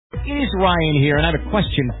It is Ryan here, and I have a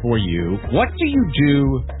question for you. What do you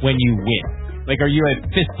do when you win? Like, are you a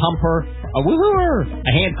fist pumper, a woo-hooer,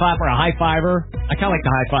 a hand clapper, a high-fiver? I kind of like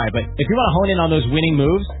the high-five, but if you want to hone in on those winning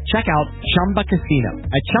moves, check out Chumba Casino.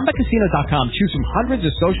 At ChumbaCasino.com, choose from hundreds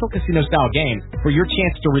of social casino-style games for your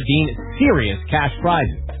chance to redeem serious cash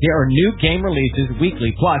prizes. There are new game releases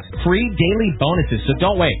weekly, plus free daily bonuses, so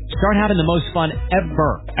don't wait. Start having the most fun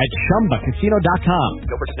ever at ChumbaCasino.com.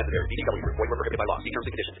 No purchase necessary. DTW Group. Void where prohibited by law. See terms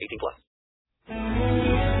and conditions. 18 plus.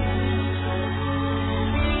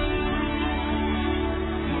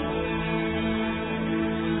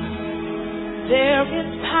 There is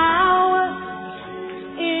power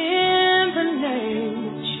in the name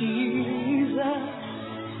of Jesus.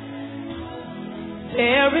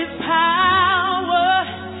 There is power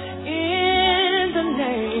in the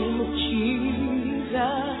name of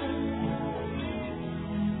Jesus.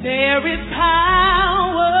 There is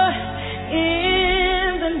power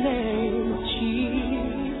in the name of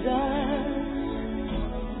Jesus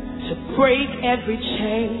to break every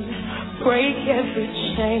chain, break every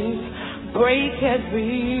chain. Break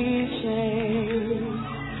every chain.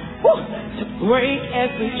 Woo! To break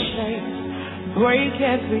every chain. Break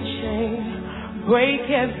every chain. Break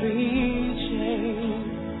every chain.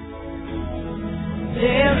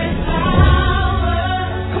 There is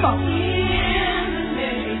power. Come on. In the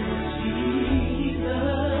name of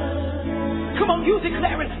Jesus. Come on, you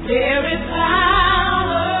declare it. There is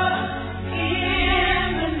power in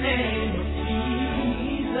the name of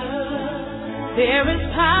Jesus. There is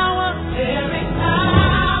power. There is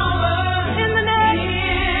power in the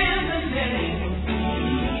name of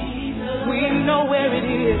Jesus. We know where it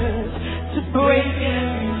is to break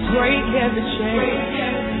every chain, break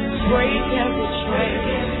every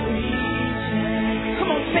chain.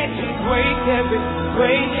 Come on, say it. Break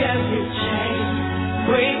every chain,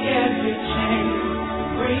 break every chain,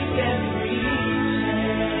 break every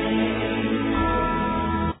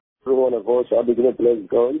chain. Everyone of us shall begin to bless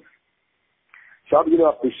God. Shall begin to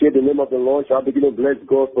appreciate the name of the Lord. Shall begin to bless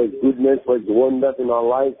God for His goodness, for His wonders in our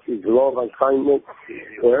lives, His love and kindness.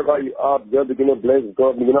 Wherever you are, just begin to bless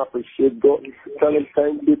God. Begin to appreciate God. Tell Him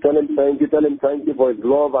thank you. Tell Him thank you. Tell Him thank you for His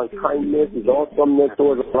love and kindness, His awesomeness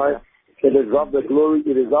towards our life. It deserves the glory.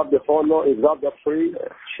 It deserves the honor. It deserves the praise.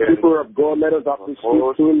 People of God, let us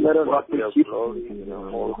appreciate Him. Let us appreciate Him.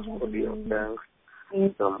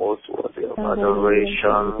 The most worthy of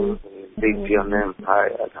adoration, lift your name high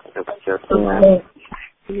and accept your name.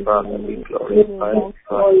 Father, be glorified.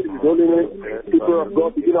 People of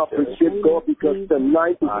God, begin to appreciate God because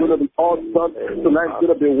tonight is going to be awesome. Tonight is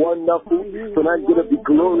going to be wonderful. Tonight is going to be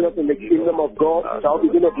glorious in the kingdom of God. Shall we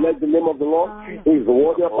begin to bless the name of the Lord? He's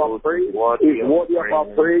worthy of our praise. He's worthy of our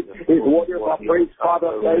praise. He's worthy of our praise.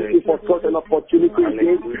 Father, thank you for such an opportunity.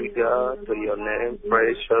 Hallelujah to your name,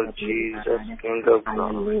 precious Jesus, King of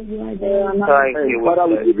glory. Thank you. Father,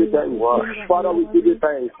 we give you thanks. Father, we give you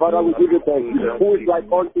thanks. Father, we give you thanks. Who is like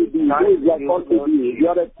unto thee? Who is like unto thee? You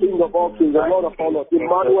are the King of all kings, the Lord of all lords.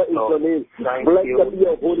 Emmanuel is your name. Blessed be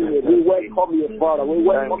your holy name. We welcome you, Father. We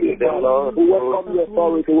welcome you, Father. We welcome your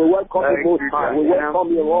authority. We welcome you, Most High. We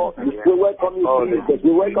welcome you, Lord. We welcome you, Jesus.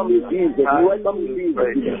 We welcome you, Jesus. We welcome you, Jesus.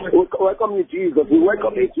 We welcome you, Jesus. We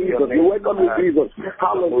welcome you, Jesus. We welcome you, Jesus.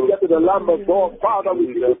 Hallelujah to the Lamb of God. Father,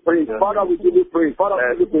 we give you praise. Father, we give you praise. Father,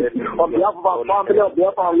 we give you praise. On behalf of our family, on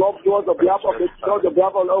behalf of our loved ones, on behalf of the church, on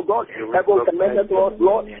behalf of our God, everyone connected to us,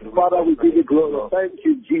 Lord. Father, we give you glory. Thank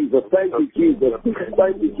you, Jesus. Thank you, Jesus.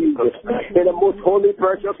 Thank you, Jesus. In the most holy,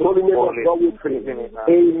 precious, holy name of God, we pray.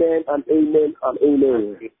 Amen and amen and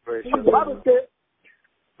amen. The Bible says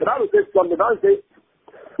something. The Bible says,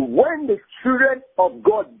 when the children of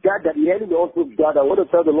God gather, the enemy also gather. I want to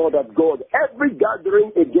tell the Lord that God, every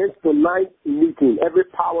gathering against tonight's meeting, every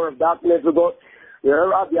power of darkness, oh God,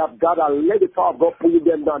 wherever they have gathered, let the power of God pull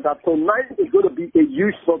them down. That tonight is going to be a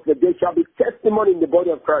huge success. There shall be testimony in the body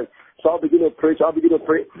of Christ. So I'll begin to pray.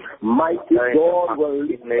 Mighty God will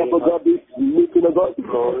lift up, oh God, this meeting, oh God.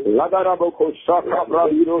 Lagaraboko Shaka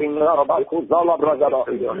Bravino Rabako Zala Bragada.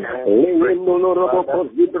 Lendo Roboko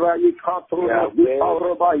Zibra Ikato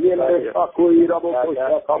Aroba Yele Sakui Raboko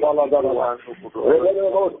Shaka Balagara.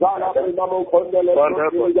 Rebo Zala Namo Kondele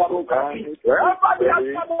Yabuka. Everybody has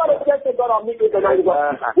come out of the God of me tonight.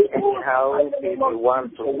 How people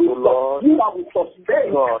want to Lord. You have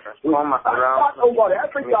sustained. God, come around. Oh God,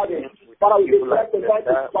 everybody. Father, we bless the night.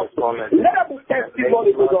 Let us be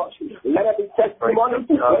testimony to God Let there be testimony.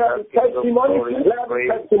 Let there be testimony. Let there be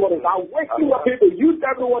testimony. I'm waking up people. Use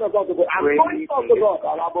every one of us to go. I'm going to God.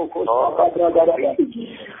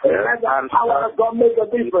 Let the power of God make a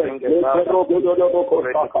difference.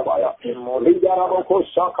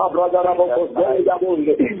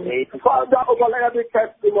 Father, over let every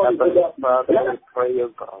testimony. Father, we pray, O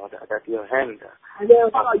God, that your hand.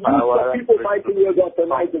 Father, use the people mightily, O God,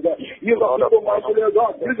 tonight, O God. Use the people mightily, O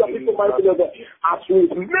God. Use the people mightily, O God. As we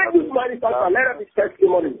make this manifestation, let there be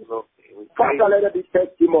testimony. Father, let there be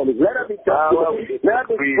testimony. Let there be testimony. Let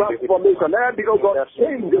there be transformation. Let there be, O God,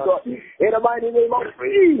 change, O God. In the mighty name of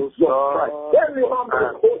Jesus Christ. Every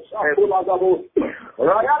humble coach, oh,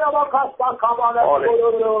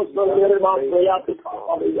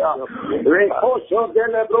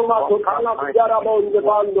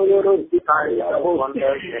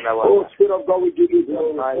 Spirit of God, we give you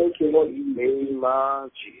glory. Thank you, Lord.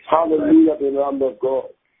 Hallelujah, the Lamb of God.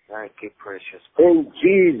 Thank you, precious. In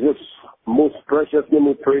Jesus' most precious name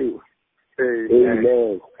we pray.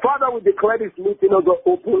 Amen. Father, we declare this meeting, O God,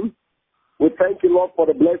 open. We thank you, Lord, for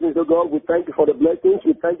the blessings, O God. We thank you for the blessings.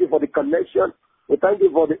 We thank you for the connection. We thank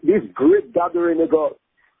you for this great gathering, O God.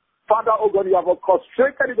 Father, O God, you have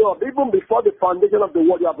orchestrated it, O God. Even before the foundation of the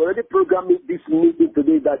world, you have already programmed this meeting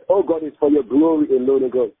today that, O God, is for your glory alone, O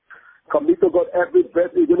God. Commit, O God, every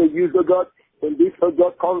breath you're going to use, O God, in this, O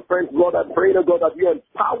God, conference, Lord. I pray, O God, that you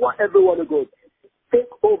empower everyone, O God. Take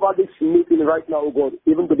over this meeting right now, O God,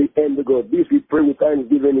 even to the end, O God. This we pray with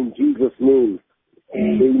thanksgiving in Jesus' name.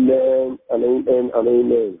 Amen and amen and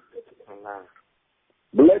amen. Amen.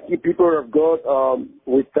 Bless you, people of God.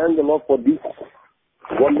 We thank the Lord for this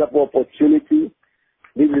wonderful opportunity.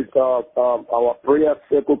 This is our prayer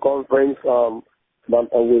circle conference that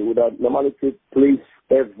would normally take place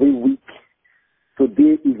every week.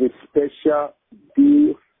 Today is a special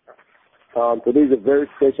day. Today is a very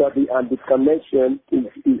special day, and the connection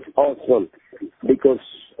is awesome because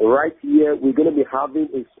right here we're going to be having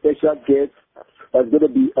a special guest that's going to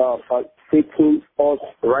be taking us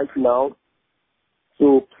right now.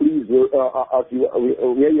 So please, as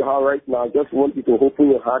where you are right now, I just want you to open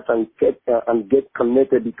your heart and get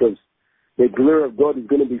connected because the glory of God is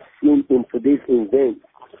going to be seen in today's event.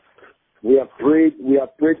 We have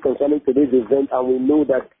prayed concerning today's event, and we know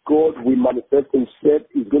that God will manifest Himself.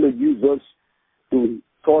 He's going to use us to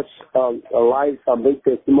touch our lives and bring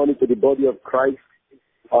testimony to the body of Christ.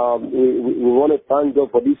 We want to thank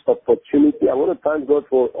God for this opportunity. I want to thank God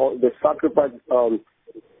for all the sacrifice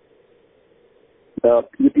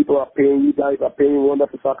you people are paying. You guys are paying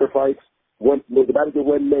wonderful sacrifice. The Bible says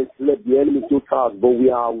when men slept, the enemy took us, but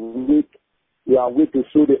we are weak. We are weak to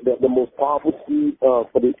show the most powerful seed for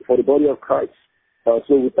the body of Christ.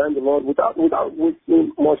 So we thank the Lord. Without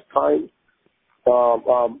wasting much time,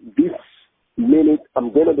 this minute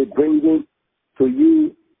I'm going to be bringing to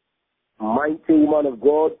you mighty woman of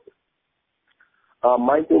God.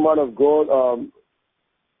 Mighty woman of God.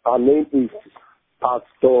 Her name is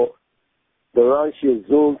Pastor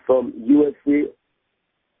D.O.R.M from USA,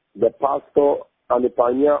 the pastor and the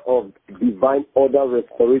pioneer of Divine Order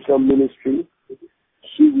Restoration Ministry.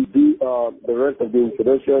 She will do the rest of the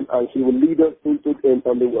introduction, and she will lead us on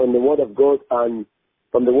the Word of God, and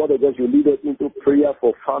from the Word of God she will lead us into prayer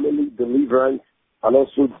for family deliverance and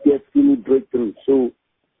also destiny breakthrough. So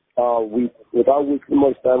without wasting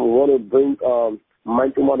much time, we want to bring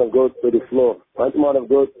mighty woman of God to the floor. Mighty woman of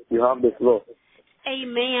God, you have the floor.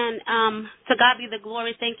 Amen. To God be the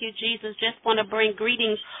glory. Thank you, Jesus. Just want to bring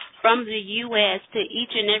greetings from the U.S. to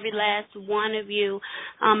each and every last one of you.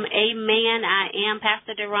 Amen. I am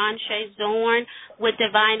Pastor D.O.R.M with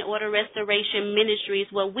Divine Order Restoration Ministries,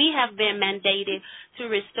 where we have been mandated to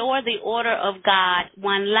restore the order of God,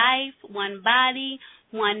 one life, one body,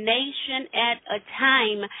 one nation at a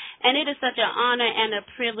time. And it is such an honor and a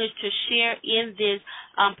privilege to share in this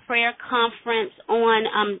prayer conference on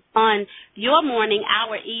your morning,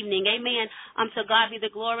 our evening. Amen. To God be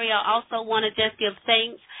the glory. I also want to just give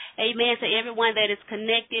thanks, amen, to everyone that is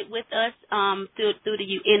connected with us in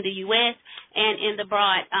the U.S. and in the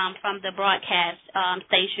from the broadcast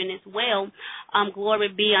station as well.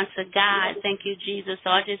 Glory be unto God. Thank you, Jesus.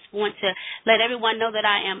 So I just want to let everyone know that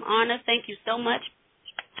I am honored. Thank you so much,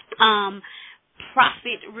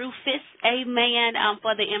 Prophet Rufus, amen,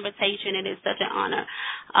 for the invitation. It is such an honor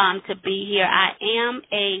to be here. I am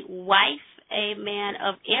a wife, amen,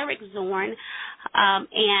 of Eric Zorn,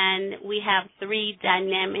 and we have three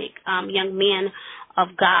dynamic young men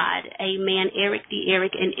of God, amen, Eric,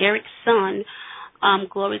 and Eric's son.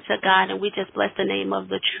 Glory to God, and we just bless the name of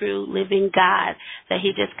the true living God, that He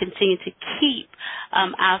just continue to keep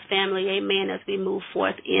our family, amen, as we move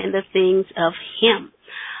forth in the things of Him.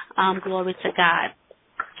 Glory to God.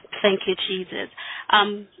 Thank you, Jesus.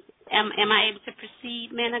 Am I able to proceed,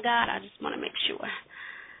 man of God? I just want to make sure.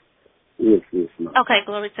 Yes, ma'am. Okay,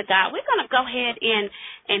 glory to God. We're going to go ahead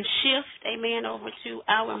and shift, amen, over to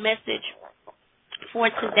our message for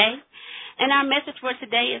today. And our message for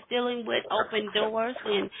today is dealing with open doors.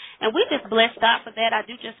 And we just bless God for that. I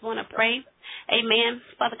do just want to pray. Amen.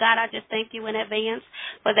 Father God, I just thank you in advance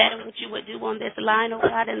for that and what you would do on this line, oh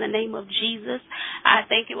God, in the name of Jesus. I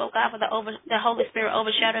thank you, oh God, for the Holy Spirit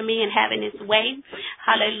overshadowing me and having his way.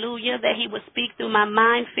 Hallelujah. That he would speak through my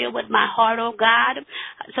mind, filled with my heart, oh God,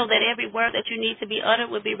 so that every word that you need to be uttered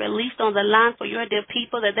will be released on the line for your dear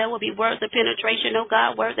people, that there will be words of penetration, oh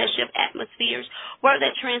God, words that shift atmospheres, words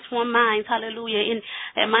that transform minds. Hallelujah.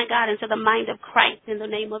 And my God, into the mind of Christ in the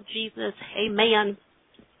name of Jesus. Amen.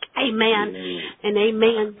 Amen. And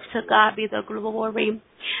amen. To God be the glory.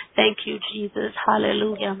 Thank you, Jesus.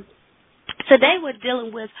 Hallelujah. Today we're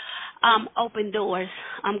dealing with open doors.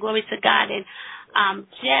 Glory to God. And I'm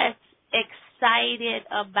just excited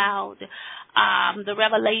about the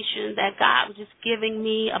revelation that God was just giving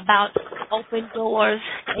me about open doors.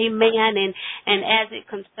 Amen. And as it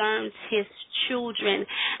concerns his children.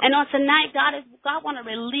 And on tonight, God want to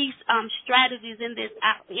release strategies in this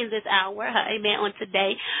hour. Amen. On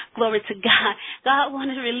today, glory to God. God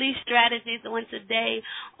want to release strategies on today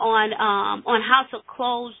on how to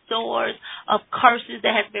close doors of curses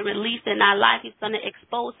that has been released in our life. He's going to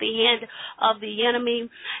expose the hand of the enemy.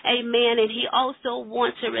 Amen. And he also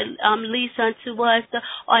wants to release unto us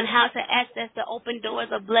on how to access the open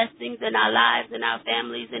doors of blessings in our lives, in our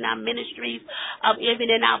families, in our ministries, even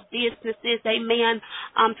in our businesses. Amen.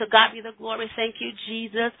 To God be the glory. Thank you,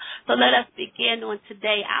 Jesus. So let us begin on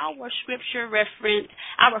today. Our scripture reference,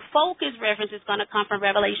 our focus reference is going to come from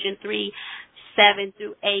Revelation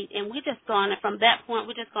 3:7-8. And we're just going to, from that point,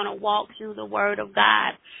 we're just going to walk through the word of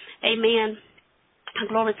God. Amen.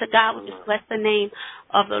 Glory to God. We just bless the name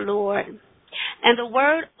of the Lord. And the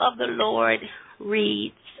word of the Lord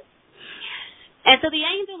reads, and to the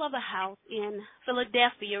angel of the house in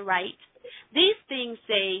Philadelphia write, these things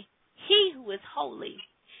say, he who is holy,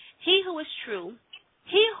 he who is true,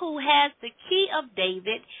 he who has the key of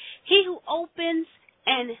David, he who opens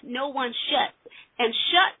and no one shuts, and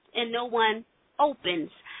shuts and no one opens.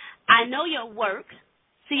 I know your work.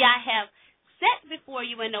 See, I have set before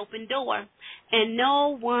you an open door, and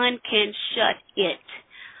no one can shut it.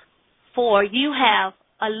 For you have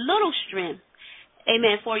a little strength.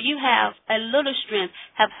 Amen. For you have a little strength,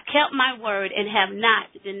 have kept my word, and have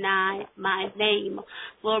not denied my name.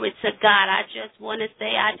 Glory to God. I just want to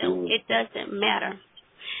say it doesn't matter.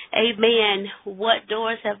 Amen. What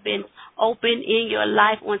doors have been opened in your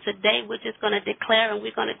life on today, we're just going to declare and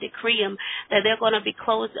we're going to decree them that they're going to be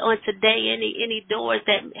closed on today. Any doors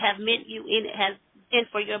that have meant you in it has been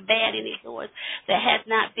for your bad, any doors that has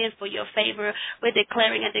not been for your favor, we're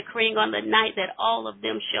declaring and decreeing on the night that all of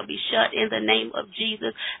them shall be shut in the name of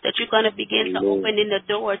Jesus, that you're going to begin to open in the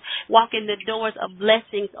doors, walk in the doors of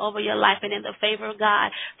blessings over your life and in the favor of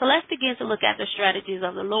God. So let's begin to look at the strategies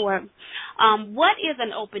of the Lord. What is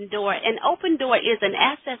an open door? An open door is an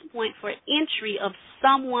access point for entry of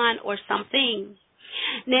someone or something.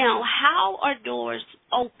 Now, how are doors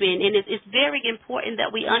open? And it's very important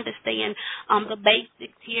that we understand the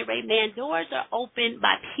basics here. Amen. Doors are opened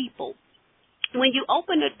by people. When you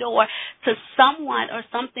open a door to someone or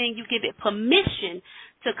something, you give it permission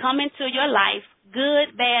to come into your life,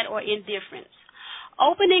 good, bad, or indifference.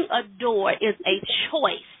 Opening a door is a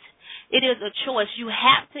choice. It is a choice. You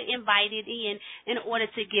have to invite it in order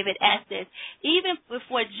to give it access. Even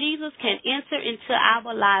before Jesus can enter into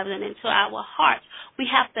our lives and into our hearts, we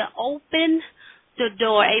have to open the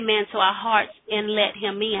door, amen, to our hearts and let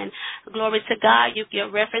him in. Glory to God.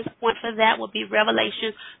 Your reference point for that will be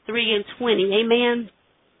Revelation 3:20. Amen.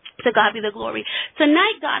 To God be the glory.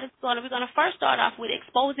 Tonight, we're going to first start off with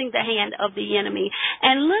exposing the hand of the enemy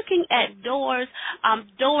and looking at doors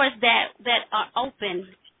that are open,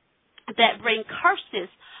 that bring curses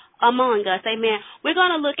among us. Amen. We're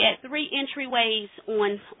going to look at 3 entryways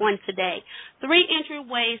on today. 3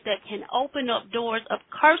 entryways that can open up doors of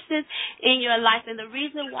curses in your life. And the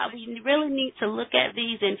reason why we really need to look at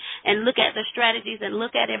these and look at the strategies and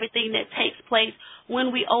look at everything that takes place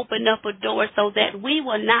when we open up a door, so that we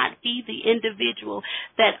will not be the individual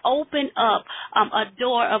that open up a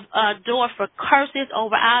door for curses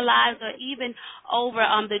over our lives, or even over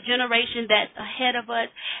the generation that's ahead of us.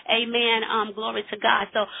 Amen. Glory to God.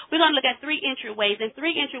 So we're going to look at 3 entryways. And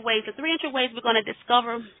 3 entryways we're going to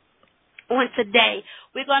discover on today,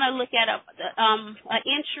 we're going to look at a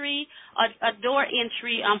door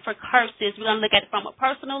entry for curses. We're going to look at it from a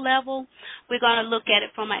personal level. We're going to look at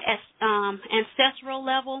it from an ancestral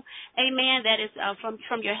level. Amen. That is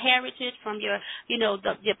from your heritage, from your your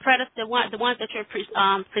the ones that you're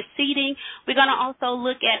preceding. We're going to also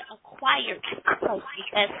look at acquired curses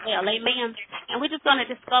as well. Amen. And we're just going to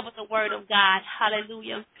discover the Word of God.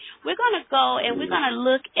 Hallelujah. We're going to go and we're going to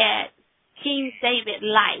look at King David's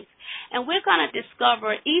life. And we're going to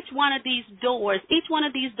discover each one of these doors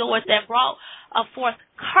that brought forth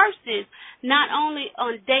curses, not only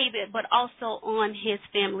on David, but also on his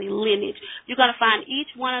family lineage. You're going to find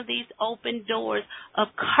each one of these open doors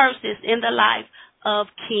of curses in the life of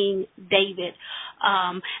King David.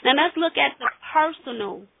 Now let's look at a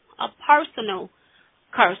personal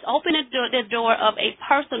curse. Open the door of a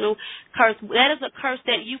personal curse. That is a curse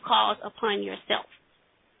that you cause upon yourself.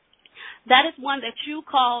 That is one that you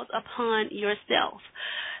cause upon yourself.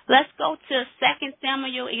 Let's go to 2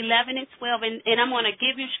 Samuel 11 and 12, and I'm going to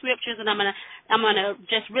give you scriptures, and I'm going to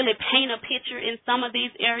just really paint a picture in some of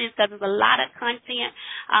these areas because there's a lot of content,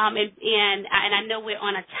 and I know we're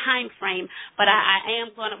on a time frame, but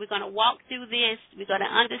we're going to walk through this. We're going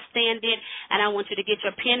to understand it, and I want you to get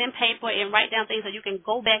your pen and paper and write down things so you can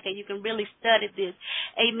go back and you can really study this.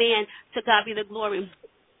 Amen. To God be the glory.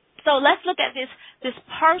 So let's look at this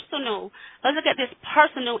personal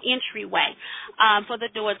entryway for the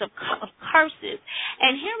doors of curses.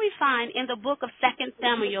 And here we find in the book of 2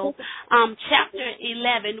 Samuel, chapter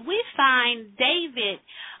 11, we find David.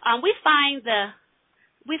 We find David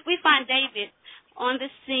on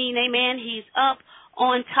the scene. Amen. He's up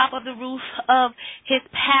on top of the roof of his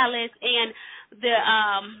palace, and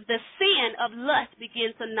the sin of lust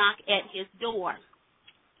begins to knock at his door.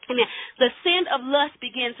 Amen. The sin of lust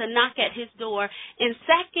began to knock at his door in 2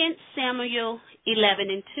 Samuel 11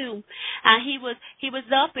 and 2. He was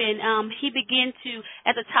up and he began to,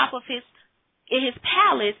 at the top of his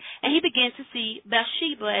palace, and he began to see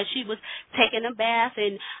Bathsheba as she was taking a bath,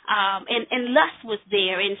 and lust was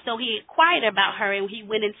there, and so he inquired about her, and he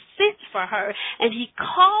went and sent for her, and he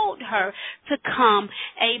called her to come,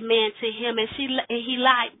 amen, to him, and he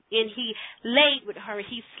lied, and he laid with her,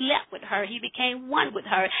 he slept with her, he became one with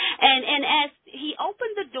her, and as he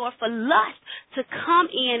opened the door for lust to come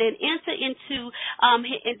in and enter into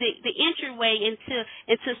the entryway into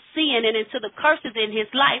sin and into the curses in his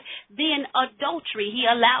life, then adultery. He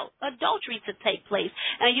allowed adultery to take place.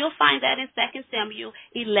 And you'll find that in 2 Samuel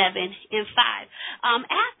 11 and 5.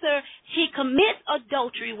 After he commits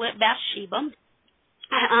adultery with Bathsheba,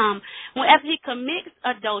 after he commits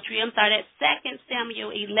adultery, that's 2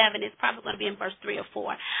 Samuel 11, it's probably going to be in verse 3 or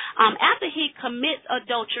 4. After he commits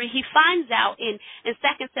adultery, he finds out in 2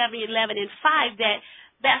 Samuel 11 and 5 that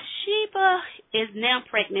Bathsheba is now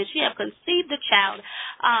pregnant. She have conceived a child.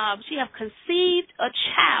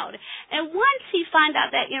 And once he finds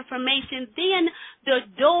out that information, then the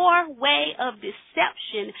doorway of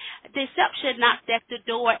deception knocked at the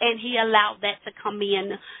door, and he allowed that to come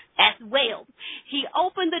in as well. He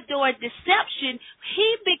opened the door of deception.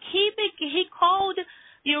 He called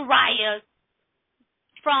Uriah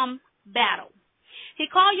from battle. He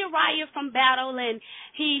called Uriah from battle, and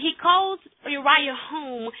he calls Uriah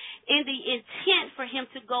home in the intent for him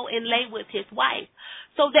to go and lay with his wife,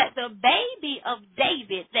 so that the baby of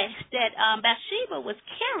David that Bathsheba was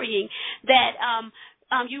carrying, that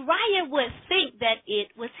Uriah would think that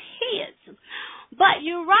it was his. But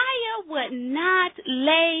Uriah would not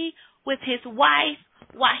lay with his wife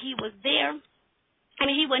while he was there.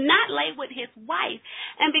 He would not lay with his wife.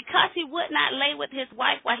 And because he would not lay with his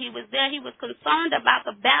wife while he was there, he was concerned about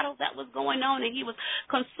the battle that was going on, and he was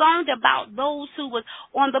concerned about those who was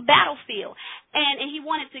on the battlefield. And he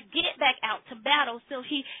wanted to get back out to battle, so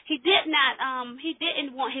he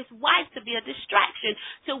didn't want his wife to be a distraction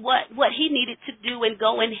to what he needed to do and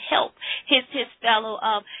go and help his fellow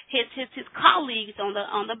his colleagues on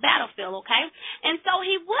the battlefield, okay? And so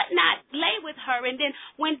he would not lay with her. And then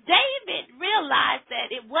when David realized that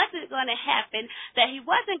it wasn't going to happen, that he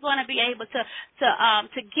wasn't going to be able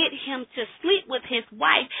to get him to sleep with his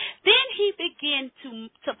wife, then he began to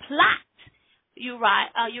plot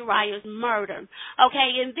Uriah's murder. Okay,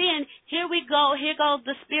 and then here goes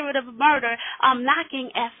the spirit of murder knocking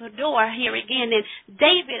at the door here again, and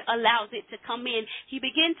David allows it to come in. He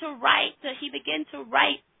began to write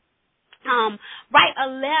write a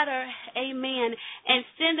letter, amen, and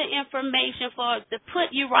send the information to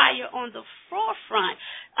put Uriah on the forefront,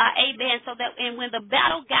 amen, so that and when the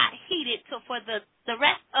battle got heated, so for the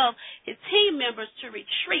rest of his team members to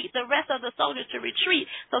retreat, the rest of the soldiers to retreat,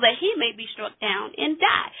 so that he may be struck down and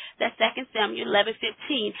die. That's 2 Samuel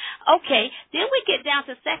 11:15. Okay, then we get down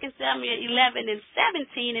to 2 Samuel 11 and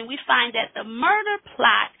 17, and we find that the murder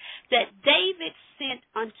plot that David sent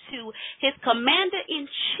unto his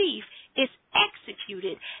commander-in-chief is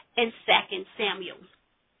executed in 2 Samuel.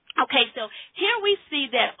 Okay, so here we see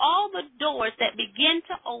that all the doors that begin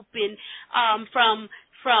to open from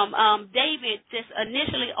David just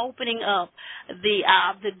initially opening up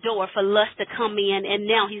the door for lust to come in, and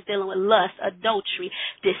now he's dealing with lust, adultery,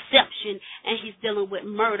 deception, and he's dealing with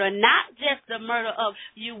murder. Not just the murder of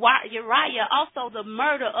Uriah, also the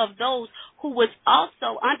murder of those who was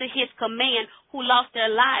also under his command, who lost their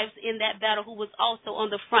lives in that battle, who was also on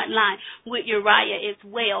the front line with Uriah as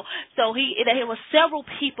well. So there were several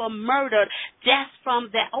people murdered just from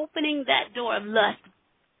that opening that door of lust.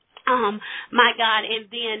 My God, and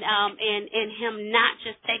then and him not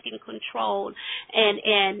just taking control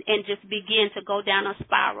and just begin to go down a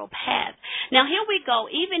spiral path. Now here we go.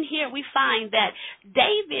 Even here we find that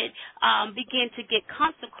David began to get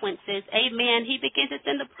consequences. Amen. He began to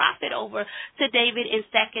send the prophet over to David in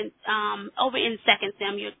 2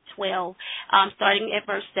 Samuel 12, starting at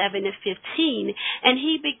verse 7 and 15, and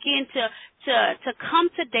he began to come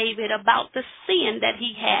to David about the sin that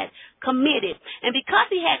he had committed. And because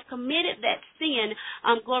he had committed that sin,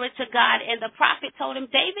 glory to God, and the prophet told him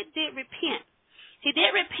David did repent. He did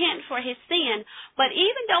repent for his sin, but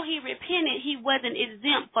even though he repented, he wasn't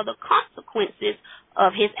exempt for the consequences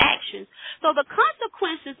of his actions. So the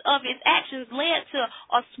consequences of his actions led to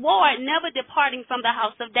a sword never departing from the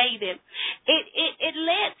house of David. It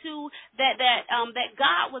led to that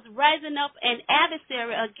God was raising up an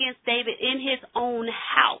adversary against David in his own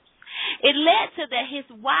house. It led to that his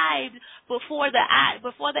wives, before the eyes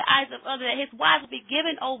of others, that his wives would be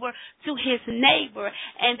given over to his neighbor,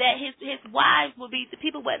 and that his wives would be, the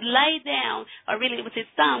people would lay down, or really it was his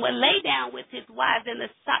son, would lay down with his wives in the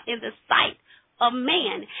sight of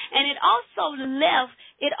man. And it also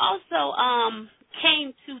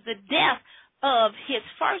came to the death of his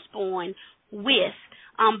firstborn with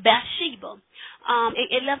Bathsheba.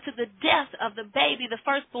 It left to the death of the baby, the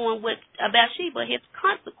firstborn, with Bathsheba, his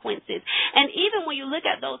consequences. And even when you look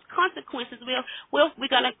at those consequences, we're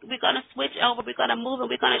gonna switch over. We're gonna move, and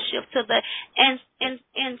we're gonna shift to the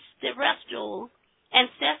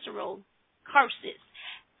ancestral curses.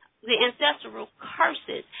 The ancestral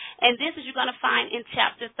curses, and this is you're gonna find in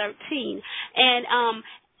chapter 13. And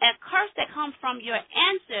a curse that comes from your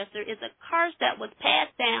ancestor is a curse that was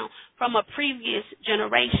passed down from a previous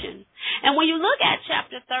generation. And when you look at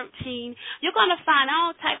chapter 13, you're going to find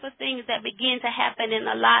all type of things that begin to happen in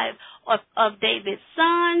the life of David's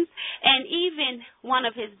sons and even one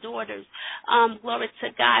of his daughters. Glory to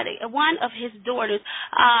God. One of his daughters,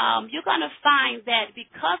 you're going to find that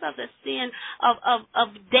because of the sin of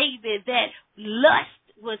David, that lust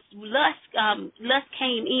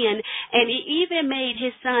came in, and it even made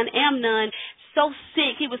his son Amnon so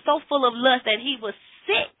sick. He was so full of lust that he was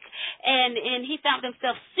sick, and he found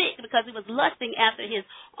himself sick because he was lusting after his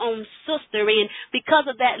own sister, and because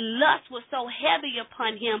of that, lust was so heavy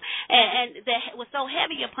upon him, and that was so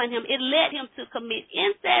heavy upon him, it led him to commit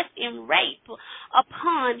incest and rape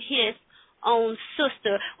upon his own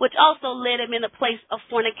sister, which also led him in a place of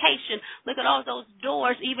fornication. Look at all those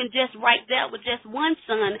doors, even just right there with just one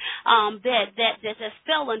son that just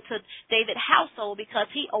fell into David's household because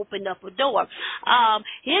he opened up a door.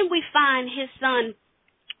 Then we find his son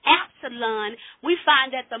Absalom. We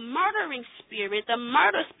find that the murder spirit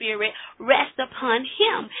rests upon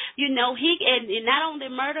him. You know, he not only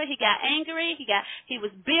murdered, he got angry, he was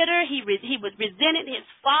bitter, he was resented his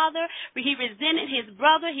father, he resented his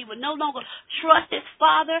brother, he would no longer trust his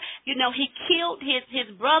father. You know, he killed his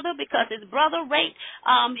brother because his brother raped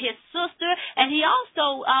his sister, and he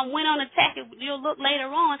also went on attack. You'll look later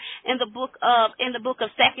on in the book of 2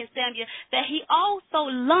 Samuel that he also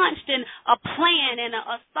launched a plan and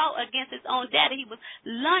a assault against his own daddy. He was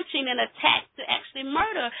launching an attack to actually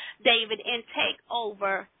murder David and take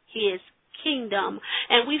over his kingdom.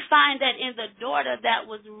 And we find that in the daughter that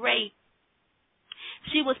was raped,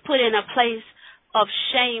 she was put in a place of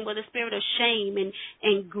shame, with a spirit of shame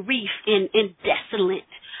and grief and desolate.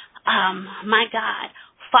 My God,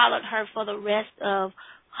 followed her for the rest of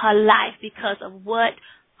her life because of what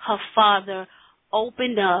her father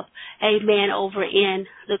opened up, amen, over in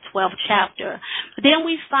the 12th chapter. Then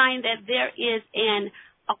we find that there is an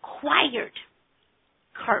acquired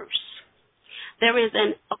curse. there is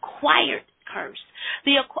an acquired curse.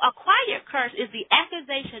 The acquired curse is the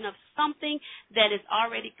accusation of something that is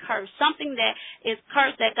already cursed, something that is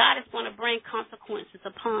cursed that God is going to bring consequences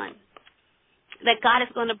upon. That God is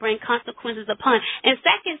going to bring consequences upon. In 2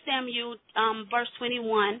 Samuel verse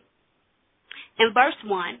 21 and verse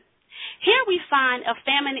 1, here we find a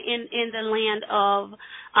famine in the land of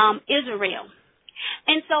Israel.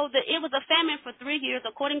 And so it was a famine for 3 years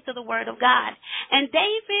according to the word of God. And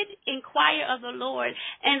David inquired of the Lord,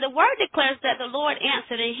 and the word declares that the Lord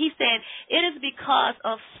answered, and he said, it is because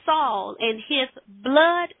of Saul and his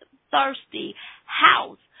bloodthirsty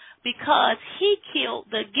house, because he killed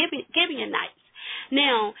the Gibeonites.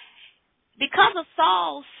 Now, because of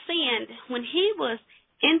Saul's sin, when he was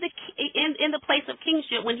in the place of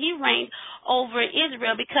kingship, when he reigned over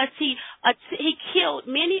Israel, because he killed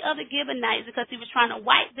many of the Gibeonites because he was trying to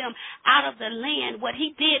wipe them out of the land, what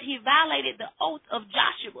he did, he violated the oath of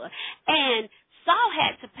Joshua, and Saul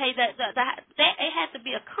had to pay that. It had to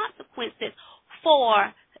be a consequences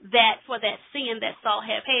for that sin that Saul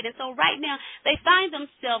had paid. And so right now they find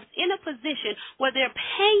themselves in a position where they're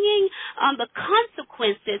paying the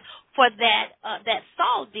consequences for that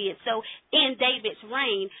Saul did. So in David's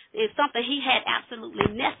reign, it's something he had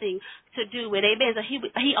absolutely nothing to do with. Amen. So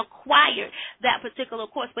he acquired that particular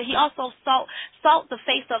course, but he also sought the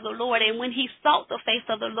face of the Lord. And when he sought the face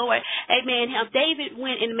of the Lord, amen, David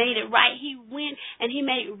went and made it right. He went and he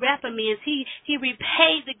made reprimands. He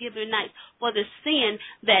repaid the Gibeonites for the sin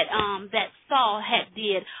that Saul had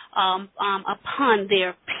did upon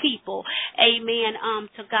their people. Amen.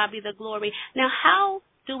 To God be the glory. Now, how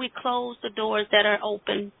do we close the doors that are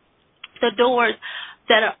open? The doors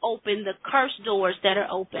that are open, the cursed doors that are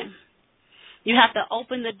open. You have to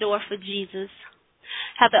open the door for Jesus.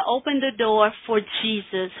 Have to open the door for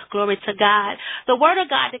Jesus. Glory to God. The word of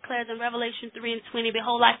God declares in Revelation 3:20,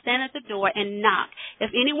 behold, I stand at the door and knock.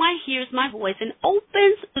 If anyone hears my voice and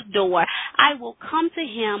opens the door, I will come to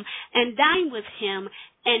him and dine with him,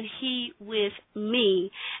 and he with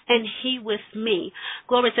me, and he with me.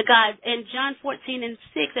 Glory to God. In John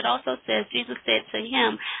 14:6, it also says, Jesus said to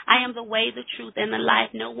him, I am the way, the truth, and the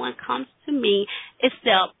life. No one comes to me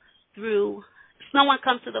except through No one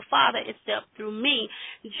comes to the Father except through me.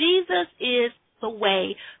 Jesus is the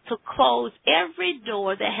way to close every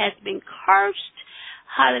door that has been cursed.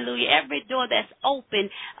 Hallelujah. Every door that's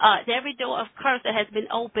open, every door of curse that has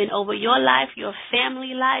been open over your life, your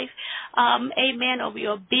family life, amen, over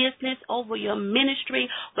your business, over your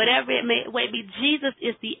ministry, whatever it may be, Jesus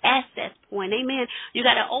is the access point. Amen. You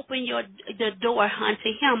got to open the door unto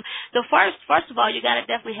him. The first of all, you got to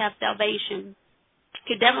definitely have salvation.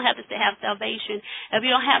 You definitely have to have salvation. If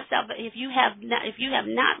you don't have if you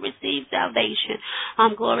have not received salvation,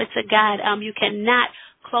 glory to God, you cannot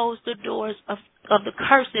close the doors of the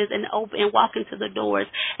curses and walk into the doors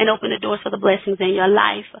and open the doors for the blessings in your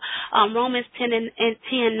life. Romans 10:9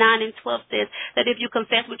 and 12 says that if you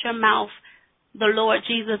confess with your mouth the Lord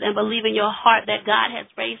Jesus and believe in your heart that God has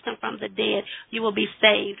raised him from the dead, you will be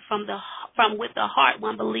saved. From with the heart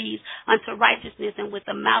one believes unto righteousness, and with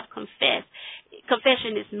the mouth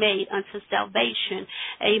confession is made unto salvation.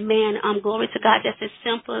 Amen. Glory to God. Just as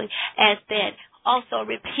simply as that. Also,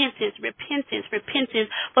 repentance.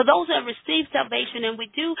 For those who have received salvation and we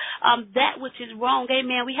do that which is wrong,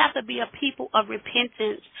 amen, we have to be a people of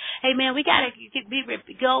repentance. Amen. We got to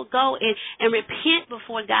go and repent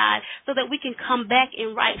before God so that we can come back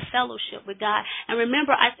in right fellowship with God. And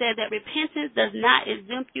remember, I said that repentance does not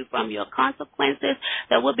exempt you from your consequences.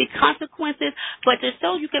 There will be consequences, but just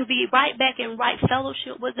so you can be right back in right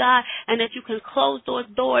fellowship with God and that you can close those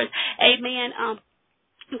doors. Amen.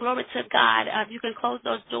 Glory to God. You can close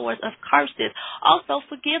those doors of curses. Also,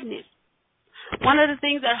 forgiveness. One of the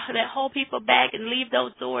things that hold people back and leave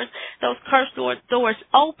those doors, those cursed doors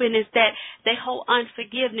open, is that they hold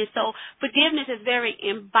unforgiveness. So forgiveness is very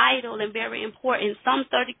vital and very important. Psalm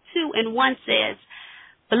 32:1 says,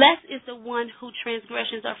 blessed is the one whose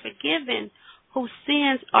transgressions are forgiven, whose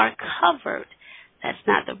sins are covered. That's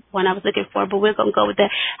not the one I was looking for, but we're going to go with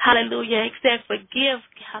that. Hallelujah. It says forgive.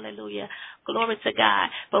 Hallelujah. Glory to God.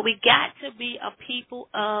 But we got to be a people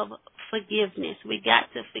of forgiveness. We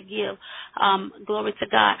got to forgive. Glory to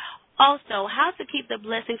God. Also, how to keep the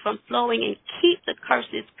blessing from flowing and keep the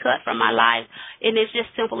curses cut from our lives. And it's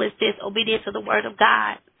just simple as this, obedience to the word of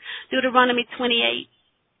God. Deuteronomy 28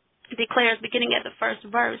 declares, beginning at the first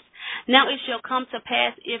verse, now it shall come to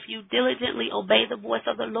pass, if you diligently obey the voice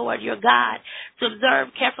of the Lord your God, to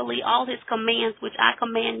observe carefully all his commands which I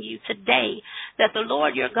command you today, that the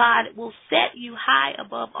Lord your God will set you high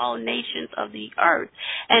above all nations of the earth,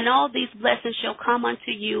 and all these blessings shall come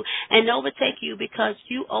unto you and overtake you, because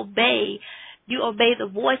you obey you obey the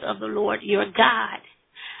voice of the Lord your God.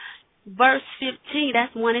 Verse 15,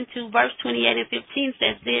 that's 1 and 2. Verse 28 and 15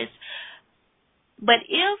 says this. But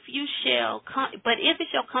if it shall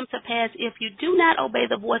come to pass, if you do not obey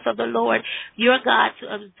the voice of the Lord your God to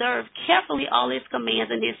observe carefully all his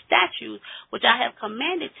commands and his statutes, which I have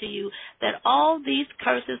commanded to you, that all these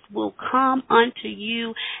curses will come unto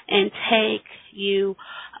you and take you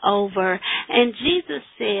over. And Jesus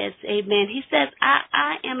says, amen, he says,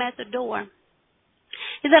 I am at the door.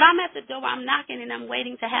 He said, I'm at the door, I'm knocking, and I'm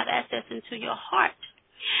waiting to have access into your heart.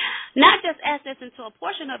 Not just access into a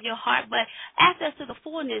portion of your heart, but access to the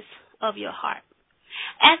fullness of your heart.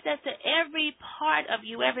 Access to every part of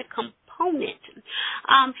you, every component.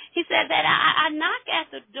 He said that I knock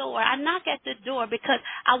at the door. I knock at the door because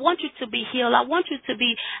I want you to be healed. I want you to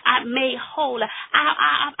be made whole.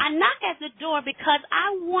 I knock at the door because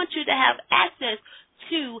I want you to have access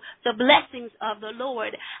to the blessings of the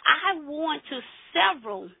Lord. I want to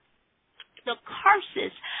sever the curses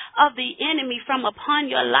of the enemy from upon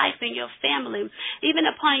your life and your family, even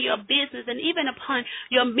upon your business and even upon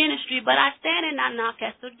your ministry. But I stand and I knock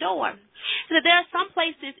at the door. So there are some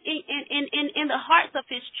places in the hearts of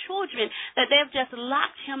his children that they've just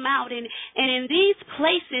locked him out. And in these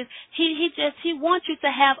places, he wants you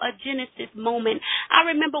to have a Genesis moment. I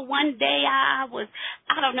remember one day I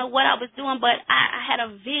don't know what I was doing, but I had a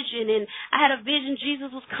vision, and I had a vision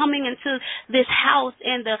Jesus was coming into this house,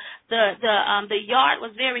 and the yard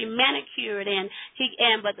was very manicured,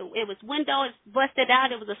 but it was windows busted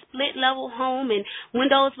out. It was a split level home, and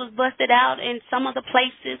windows was busted out in some of the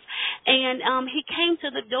places. And he came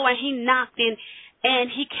to the door and he knocked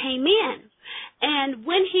and he came in. And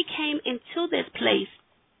when he came into this place,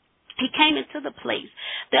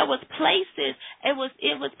 there was places, it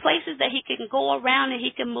was places that he can go around and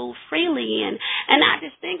he can move freely in. And I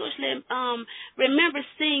distinctly remember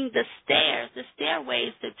seeing the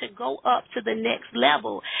stairways to go up to the next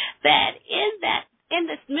level. That in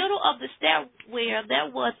the middle of the stairway there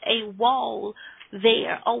was a wall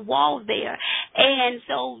there. And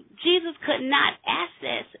so Jesus could not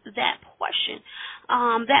access that portion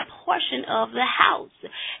of the house.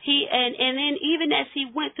 And then even as he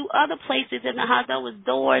went through other places in the house, there was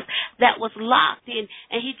doors that was locked, and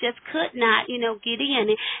he just could not, get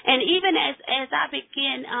in. And even as I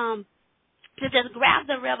began to just grab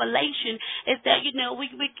the revelation is that,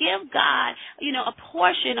 we give God, a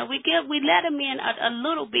portion, or we let him in a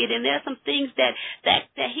little bit, and there's some things that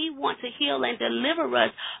he wants to heal and deliver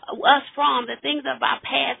us from, the things of our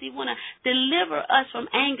past. He want to deliver us from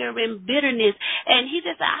anger and bitterness. And he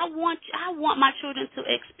just said, I want my children to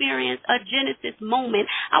experience a Genesis moment.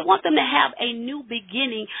 I want them to have a new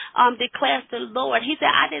beginning, declares the Lord. He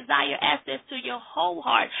said, I desire access to your whole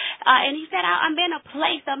heart. And he said, I'm in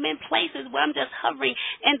places where I'm just hovering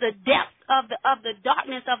in the depths of the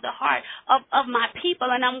darkness of the heart of my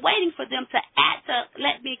people, and I'm waiting for them to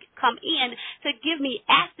let me come in to give me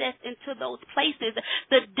access into those places,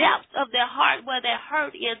 the depths of their heart, where their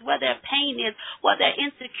hurt is, where their pain is, where their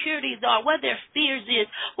insecurities are, where their fears is,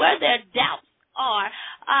 where their doubts are.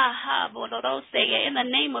 In the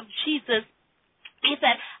name of Jesus. He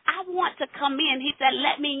said, I want to come in. He said,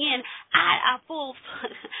 let me in. Hallelujah.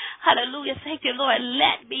 Thank you, Lord.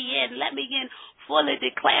 Let me in fully,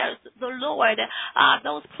 declares the Lord.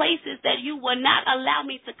 Those places that you will not allow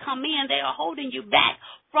me to come in, they are holding you back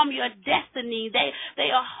from your destiny. They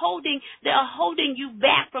are holding you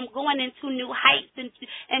back from going into new heights and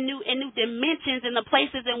new dimensions in the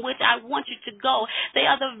places in which I want you to go. They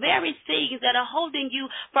are the very things that are holding you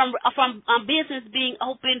from business being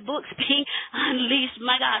open, books being unleashed.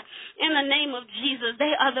 My God, in the name of Jesus,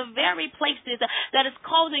 they are the very places that is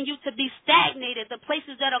causing you to be stagnated, the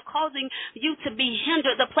places that are causing you to be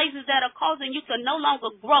hindered, the places that are causing you to no longer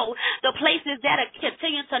grow, the places that are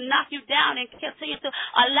continue to knock you down and continue to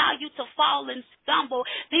allow you to fall and stumble.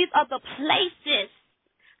 These are the places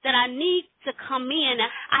that I need to come in.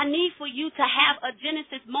 I need for you to have a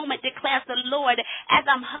Genesis moment, declares the Lord. As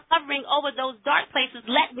I'm hovering over those dark places,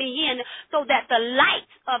 let me in so that the light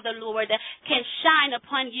of the Lord can shine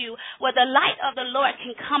upon you, where the light of the Lord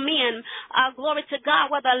can come in. Glory to God,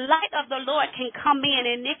 where the light of the Lord can come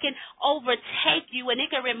in and it can overtake you, and it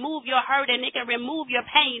can remove your hurt, and it can remove your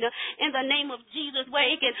pain in the name of Jesus, where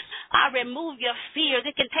it can remove your fears.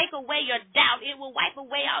 It can take away your doubt. It will wipe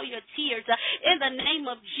away all your tears in the name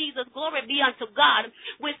of Jesus. Glory be unto God.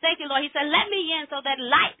 We thank you, Lord. He said, let me in so that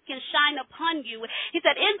light can shine upon you. He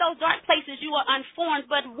said, in those dark places you are unformed,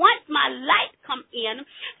 but once my light come in,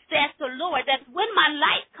 says the Lord, that when my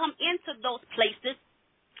light come into those places,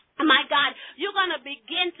 my God, you're going to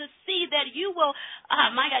begin to see that you will,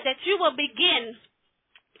 that you will begin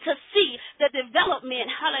to see the development,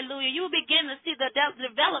 hallelujah. You will begin to see the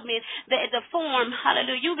development, the form,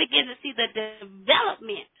 hallelujah. You begin to see the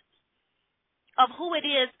development of who it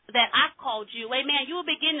is that I called you. Amen. You will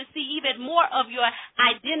begin to see even more of your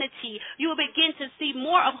identity. You will begin to see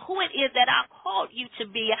more of who it is that I called you to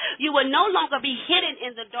be. You will no longer be hidden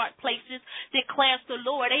in the dark places, declares the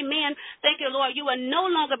Lord. Amen. Thank you, Lord. You will no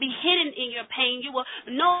longer be hidden in your pain. You will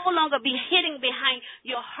no longer be hidden behind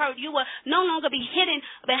your hurt. You will no longer be hidden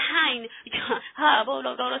behind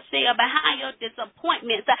your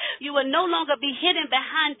disappointments. You will no longer be hidden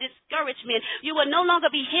behind discouragement. You will no longer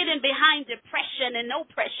be hidden behind depression and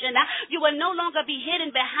oppression. You will no longer be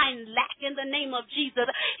hidden behind lack in the name of Jesus.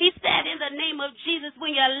 He said in the name of Jesus,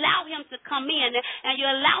 when you allow him to come in and you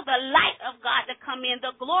allow the light of God to come in,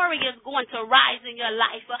 the glory is going to rise in your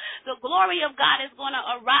life. The glory of God is going to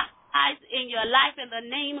arise in your life in the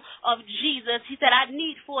name of Jesus. He said, I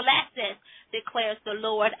need full access, declares the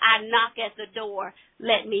Lord. I knock at the door.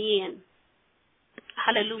 Let me in.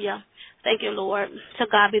 Hallelujah. Thank you, Lord. To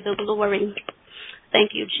God be the glory.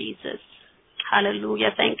 Thank you, Jesus.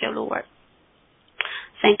 Hallelujah. Thank you, Lord.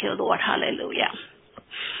 Thank you, Lord. Hallelujah.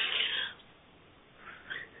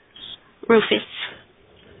 Rufus.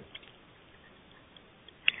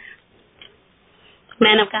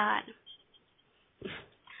 Man of God.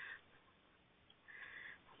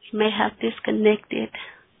 We may have disconnected.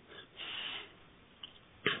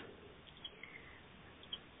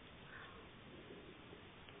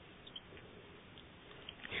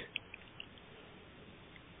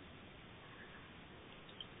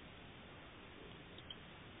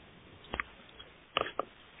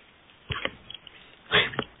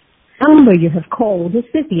 The number you have called is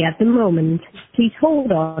busy at the moment. Please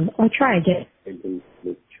hold on or try again. In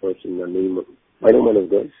the church in the name of my name is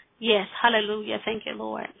God. Yes, hallelujah. Thank you,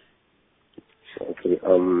 Lord. Okay.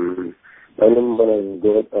 My name is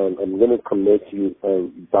God. I'm going to connect you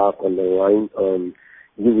back on the line.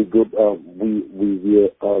 You will go.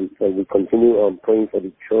 We continue praying for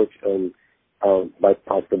the church by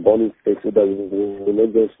Pastor Bonnie's faith, so that we will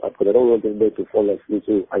not just, because I don't want anybody to fall asleep.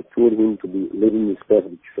 So I told him to be leading his prayer for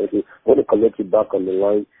the church. I want to connect you back on the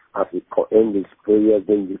line as we end this prayer.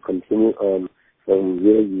 Then we continue from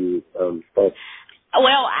where you start.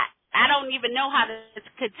 Well, I don't even know how to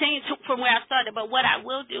continue from where I started, but what I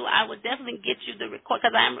will do, I will definitely get you the record,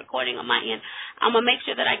 because I am recording on my end. I'm going to make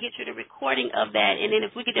sure that I get you the recording of that, and then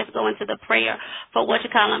if we could just go into the prayer for what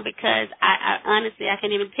you call them, because I honestly, I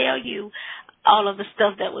can't even tell you all of the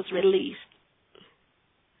stuff that was released.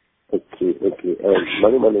 Okay. My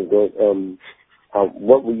name is God.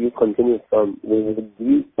 What will you continue from? Will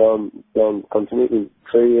you continue in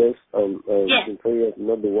prayers? Yes. In prayers,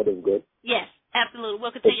 not the word of God? Yes, absolutely.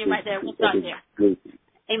 We'll continue right there. We'll start there. Great.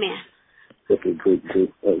 Amen. Okay, great. So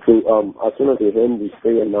as soon as we end this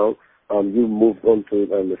prayer now, you move on to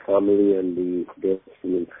the family and the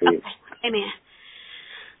destiny prayer. Okay. Amen.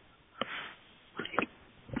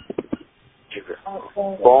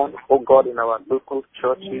 Born, O God, in our local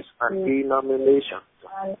churches and denominations,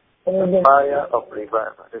 the fire of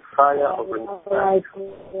revival, the fire of revival,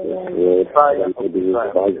 the fire of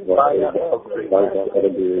revival, the fire of revival,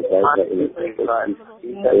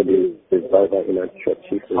 in our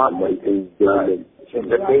churches, in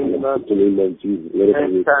the name of Jesus, let it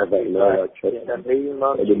be revival in our church. In the name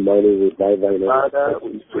of Jesus, revival in our church.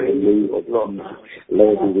 In the name of Lord, let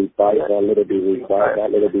it be revival. Let it be revival.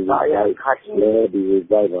 Let it be revival. Let it be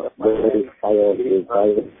revival. Let it fire of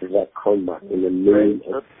revival that come back in the name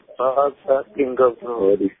of Father, King of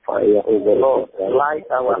glory, the fire over Lord, light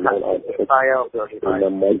our hearts, the fire of your revival. In the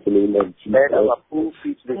mighty name of Jesus, let our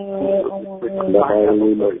pulpits be filled with the fire of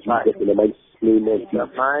your revival. In the mighty name of Jesus. In the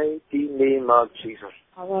mighty name of Jesus.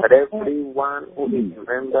 That everyone who is a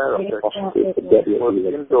member of the church will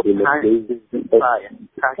begin to catch fire,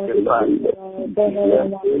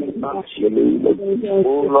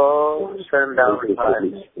 Oh Lord, send down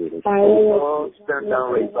revival. Oh Lord, send down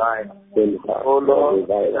revival. Oh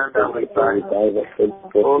Lord, send down revival.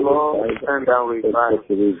 Oh Lord, send down revival.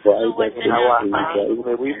 In our house,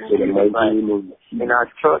 may we feel revival. In our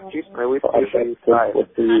churches, may we feel revival.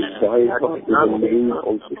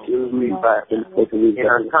 In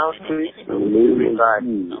our countries, may we feel revival.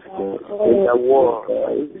 In the world,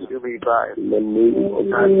 may we feel revival.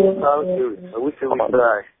 In our cultures, may we feel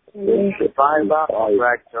revival. Revival of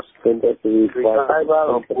righteousness, revival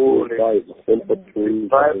of holiness,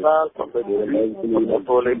 revival of the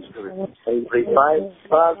Holy Spirit,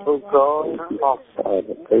 revival of God of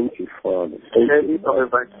Father. Thank you, Father. Service of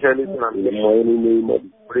evangelism and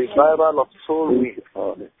mission, revival of soul winning,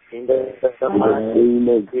 Father. In the name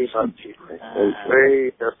of Jesus,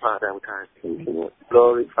 praise the Father. Thank you, Lord.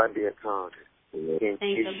 glorify the account. In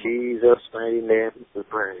Jesus' mighty name we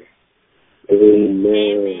pray.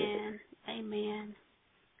 Amen. Amen.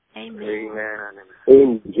 Amen.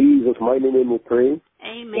 In Jesus' mighty name we pray.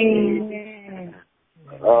 Amen.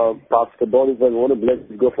 Pastor Bonnie, I want to bless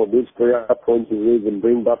God for this prayer point to raise and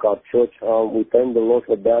bring back our church. We thank the Lord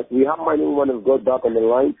for that. We have my new one of God back on the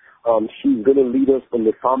line. She's going to lead us from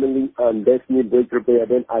the family and destiny breakthrough prayer.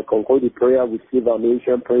 Then I conclude the prayer with Silver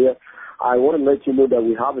Nation prayer. I want to let you know that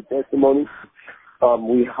we have a testimony.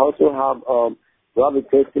 We also have a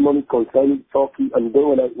testimony concerning Turkey. And then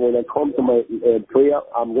when I come to my prayer,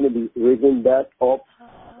 I'm going to be raising that up.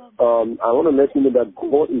 I want to let you know that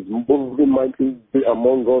God is moving mightily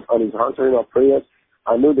among us and is answering our prayers.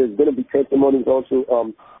 I know there's going to be testimonies also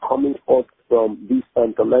coming up from this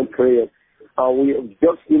command prayers. We have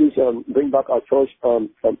just finished bring back our church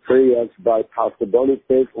some prayers by Pastor Donnie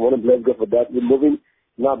Faith. I want to bless God for that. We're moving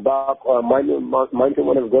now back. Mighty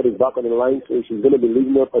one of God is back on the line, so she's going to be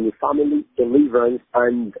leading up on the family deliverance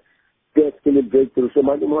and destiny breakthrough. So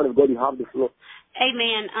mighty one of God, you have the floor.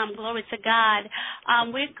 Amen. Glory to God.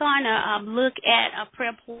 We're going to look at a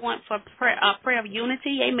prayer point for prayer of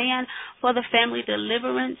unity, amen, for the family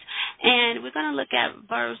deliverance. And we're going to look at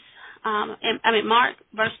Mark,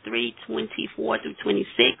 verse 3:24 through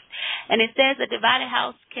 26. And it says, a divided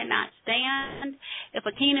house cannot stand. If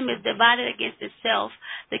a kingdom is divided against itself,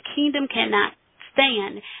 the kingdom cannot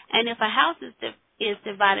stand. And if a house is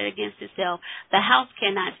divided against itself, the house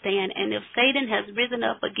cannot stand. And if Satan has risen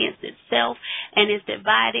up against itself and is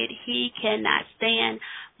divided, he cannot stand,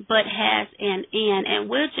 but has an end. And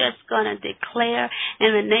we're just going to declare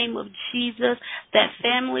in the name of Jesus that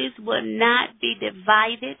families will not be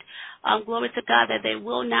divided. Glory to God, that they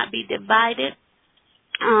will not be divided.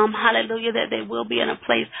 Hallelujah, that they will be in a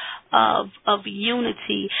place of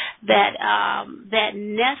unity, that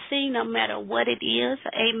nothing, no matter what it is,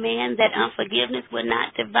 amen, that unforgiveness will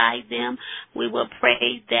not divide them. We will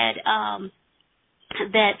pray that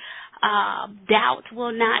doubt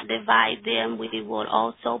will not divide them. We will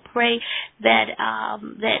also pray that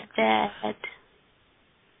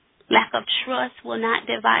lack of trust will not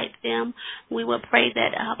divide them. We will pray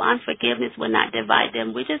that unforgiveness will not divide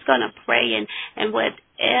them. We're just going to pray, and we're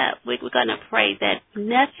going to pray that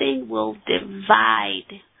nothing will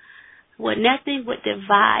divide. Well, nothing would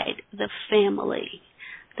divide the family.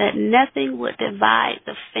 That nothing would divide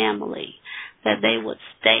the family. That they would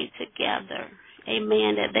stay together.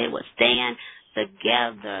 Amen. That they would stand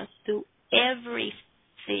together through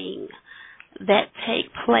everything that take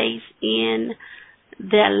place in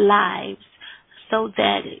their lives, so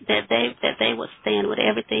that they will stand with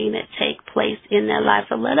everything that take place in their life.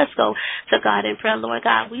 So let us go to God in prayer. Lord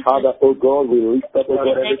God, we Father, oh God, we lift up over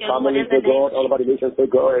every family, oh God, all over the nations,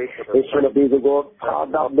 oh God, nation of these, oh God,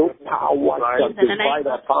 Father, no power shall divide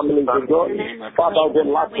our families, oh God. Father, oh God,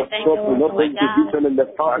 lack of trust will not bring division in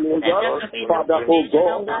the family, oh God. Father, oh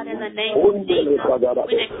God, in the name of Jesus,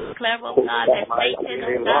 we declare, oh God, that Satan,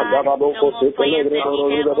 oh God, no more plans that he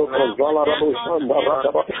has,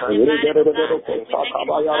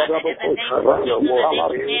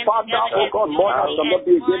 Father, oh God, mother shall not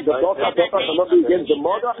be against the daughter, daughter shall not be against the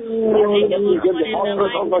mother, children shall not be against the husband,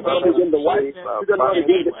 husband shall not be against the wife, children not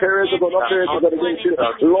against the parents, oh God, not parents, oh God, against children.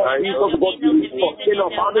 Lord Jesus, God, you sustain our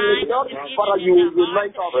families, God. Father, you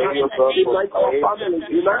unite our families, unite our families,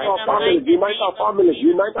 unite our families, unite our families,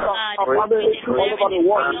 unite our families all over the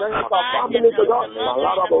world, unite our families, oh God.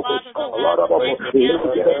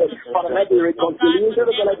 Father, let the reconciliation,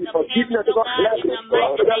 let the forgiveness, oh God, let the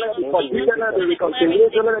forgiveness, let the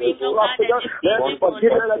reconciliation, let the love, oh God, let the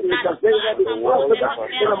forgiveness, let the reconciliation, let the love, oh God,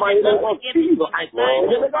 in the mighty name of Jesus, I pray,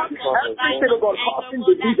 oh God, everything, oh God, causing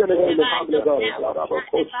division in the family, oh God,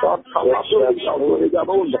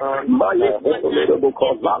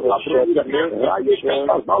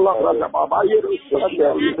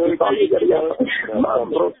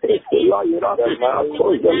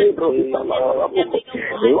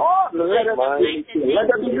 Lord, let them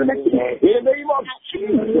be unity in the name of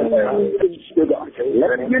Jesus, let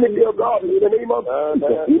them be unity, oh God, in the name of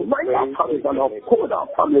Jesus. Unite our families and uphold our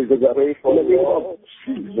families, oh God, in the name of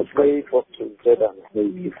Jesus. Pray for together.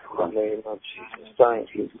 In the name of Jesus. Thank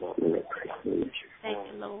you, Lord. Thank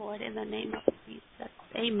you, Lord, in the name of Jesus.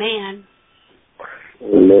 Amen.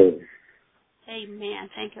 Amen. Amen.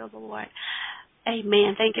 Thank you, Lord.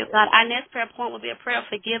 Amen. Thank you, God. Our next prayer point will be a prayer of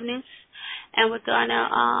forgiveness, and we're going to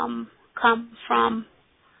come from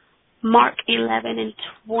Mark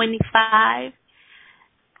 11:25.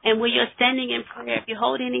 And when you're standing in prayer, if you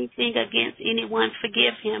hold anything against anyone,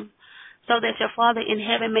 forgive him, so that your Father in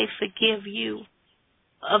heaven may forgive you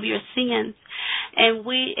of your sins. And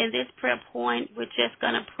we, in this prayer point, we're just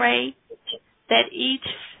going to pray that each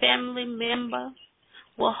family member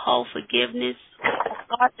will hold forgiveness,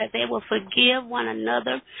 God, that they will forgive one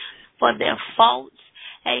another for their faults.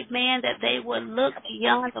 Amen. That they will look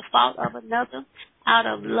beyond the fault of another out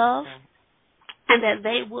of love, and that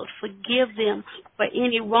they will forgive them for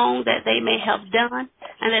any wrong that they may have done,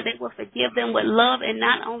 and that they will forgive them with love, and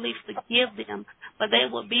not only forgive them, but they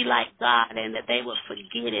will be like God, and that they will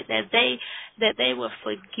forget it, that they will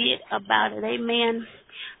forget about it. Amen.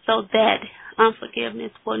 So that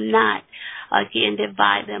unforgiveness will not again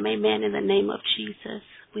divide them. Amen. In the name of Jesus.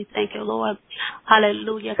 We thank you, Lord.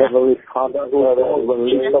 Hallelujah. Heavenly Father, who calls the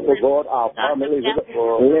lift up of God, our families, let the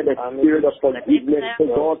spirit of forgiveness, to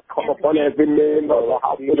God, come upon every member of the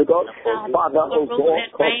household, to God. Father, oh God,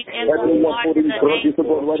 everyone putting grudges, to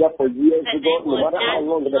God, whether for years, to God, no matter how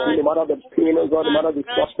long, no matter the pain, oh God, no matter the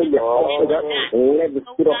suffering, the cost, God, let the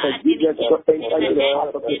spirit of forgiveness enter into the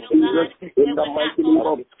heart of the Jesus, in the mighty name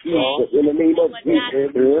of Jesus, in the name of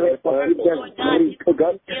Jesus. Let forgiveness break, to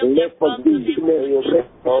God, let forgiveness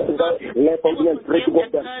let forgiveness break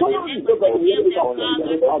up the family, let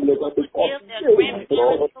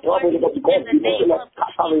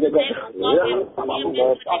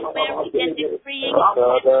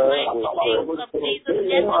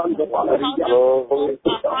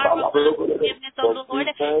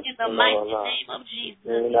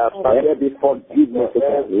it be forgiveness, let it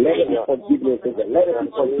be forgiveness, let it be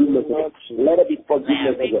forgiveness, let it be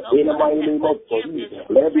forgiveness in the mighty name of Jesus,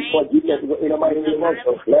 let it be forgiveness in the mighty name of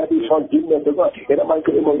Jesus. Let it be forgiveness, God. In the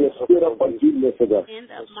mighty name of the spirit of forgiveness, God.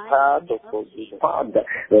 Father,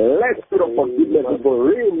 let spirit of forgiveness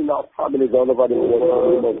reign in our families all over the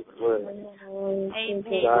world.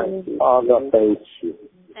 Amen. Father, thank you.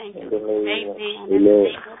 Thank you. Amen. In the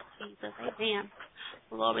name of Jesus. Amen.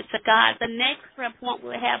 Glory to God. The next prayer point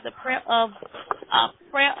we'll have the prayer of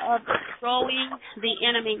destroying the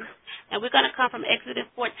enemy. And we're going to come from Exodus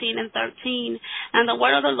 14 and 13. And the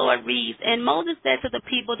word of the Lord reads, and Moses said to the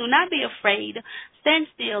people, do not be afraid.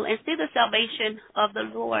 Stand still and see the salvation of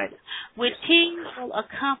the Lord, which he will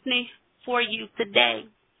accompany for you today.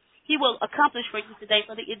 He will accomplish for you today.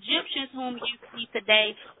 For the Egyptians whom you see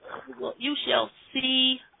today, you shall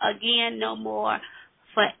see again no more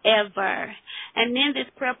forever. And in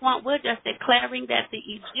this prayer point, we're just declaring that the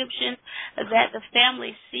Egyptians that the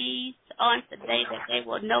family sees on today, that they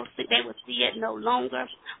will see it no longer.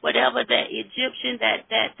 Whatever the Egyptian that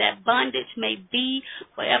bondage may be,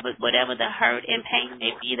 whatever the hurt and pain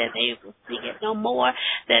may be, that they will see it no more.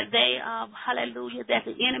 That they, hallelujah, that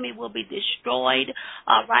the enemy will be destroyed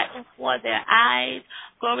right before their eyes.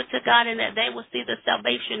 Glory to God, and that they will see the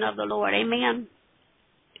salvation of the Lord. Amen.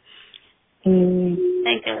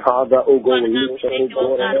 Thank you. Father, oh God, lift your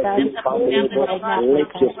spirit of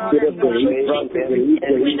deliverance on every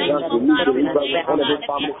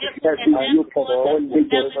family, every yoke of bondage,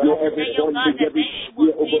 every bondage, every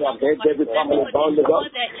fear, oh God, I've heard every family bound, God.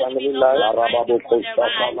 Father,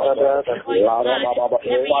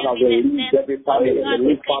 release every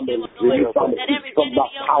family, from the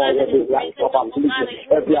power of the life of affliction,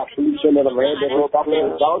 every affliction that I've heard every family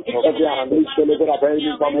bound, every affliction that I've heard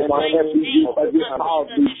every family bound, every power of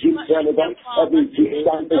the Egyptian, every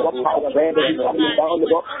Egyptian, power of every family down the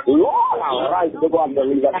door. Lord, arise to go and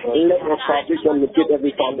deliver. Let the salvation locate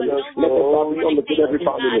every family. Let the salvation locate every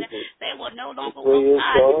family. They will no longer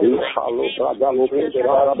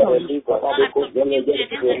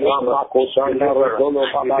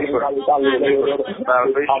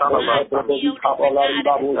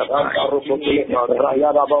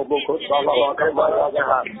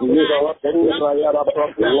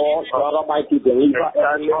Lord, Almighty, deliver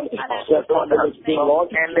every Lord,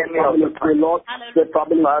 and then Lord, the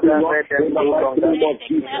family, Lord, in the mighty name of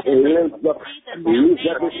Jesus, lose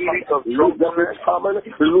every family,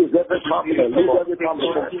 lose every family, the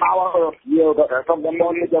power of yield, from the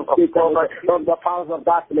bondage of people, from the powers of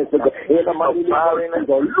darkness, in the mighty name of Jesus,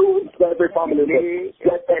 lose every family,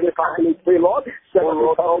 set every family free, Lord, set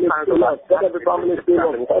every family free, Lord, set every family free,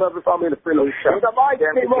 Lord, set every family free, Lord, in the mighty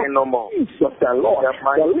name of Jesus, Lord,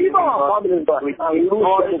 deliver our families, and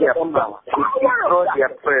lose them from the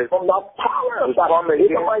power of God, in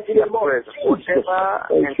the mighty name of Jesus.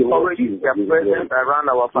 Thank you, Lord, their presence around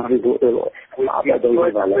our families, Lord.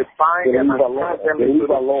 Deliver,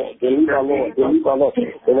 Lord, in the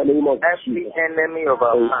name of every enemy of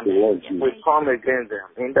our family, we come against them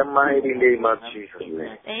in the mighty name of Jesus. We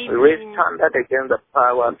raise standard against the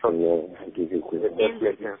powers of in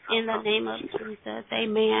the name of Jesus.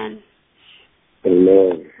 Amen.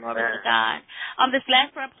 Amen. Glory to God. This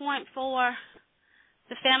last prayer point for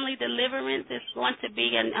the family deliverance is going to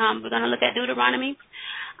be, and we're going to look at Deuteronomy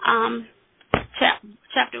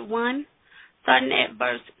chapter 1, starting at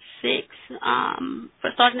verse 6.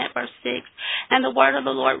 Starting at verse 6. And the word of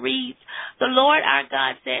the Lord reads, "The Lord our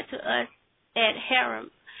God said to us at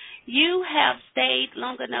Horeb, you have stayed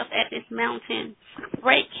long enough at this mountain.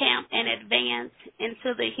 Break camp and advance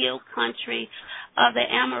into the hill country of the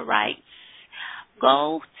Amorites.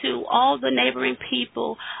 Go to all the neighboring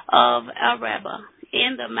people of Arabah,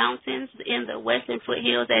 in the mountains, in the western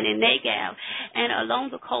foothills, and in Negev, and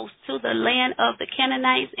along the coast to the land of the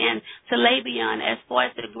Canaanites, and to Lebanon, as far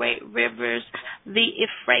as the great rivers, the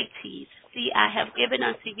Euphrates. See, I have given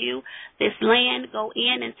unto you this land. Go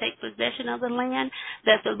in and take possession of the land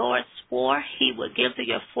that the Lord swore he would give to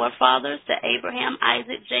your forefathers, to Abraham,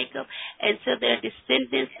 Isaac, Jacob, and to their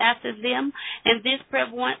descendants after them." And this prayer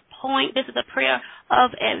point, this is a prayer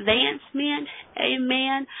of advancement.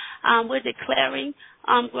 Amen. We're declaring,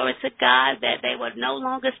 glory to God, that they would no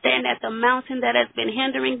longer stand at the mountain that has been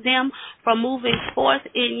hindering them from moving forth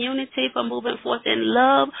in unity, from moving forth in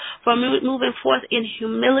love, from moving forth in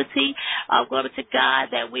humility. Glory to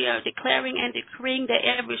God, that we are declaring and decreeing that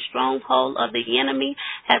every stronghold of the enemy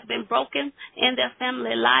has been broken in their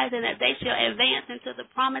family lives, and that they shall advance into the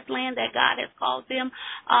promised land that God has called them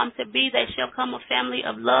to be. They shall come a family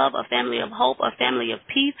of love, a family of hope, a family of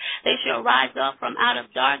peace. They shall rise up from out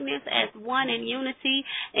of darkness as one in unity,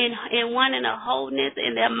 in one in a wholeness,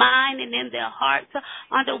 in their mind and in their hearts,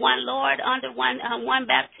 under one Lord, under one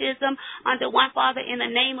baptism, under one Father, in the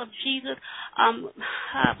name of Jesus.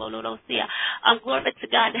 Glory to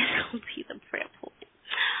God. That's going to be the prayer point.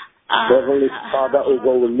 Heavenly Father, O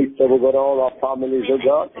God, we lift up, O God, all our families, O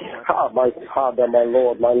God. My Father, my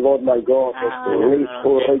Lord, my God.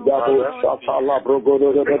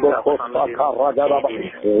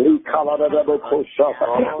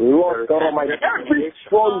 Lord God Almighty, every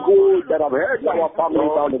stronghold that I've heard our family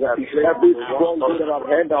bound, every stronghold that I've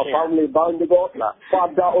heard our family bound, God,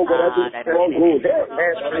 Father, O God, every stronghold,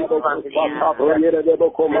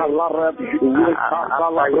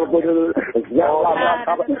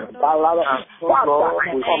 Father,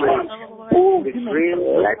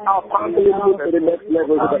 let our family move to the next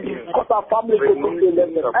level. Because our family will move to the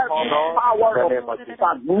next level. Every power of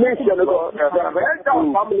stagnation, God, that have held our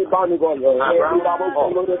family bound, God.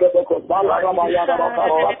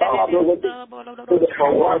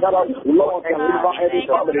 Lord, deliver every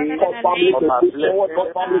family. Cause family to push forward,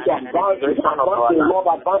 cause family to advance,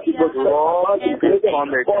 Lord, advance to protect,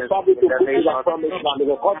 cause family to push to the promised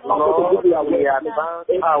land, cause family to push their way.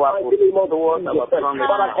 Our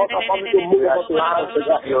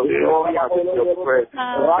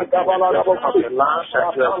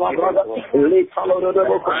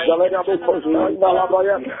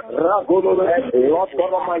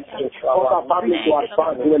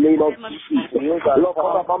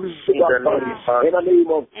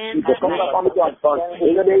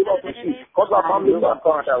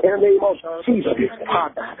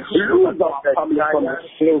towards our promise.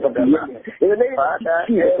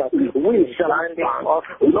 We shall advance.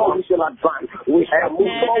 Lord, we shall advance. We shall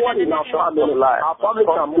move forward in our family life. Our family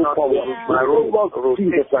shall move forward. My name of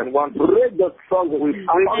Jesus, break the stronghold.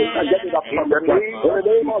 Our family shall get it up from the name. In the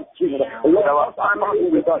name of Jesus, Lord, our family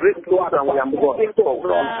will break through and we are moving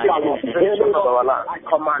forward. I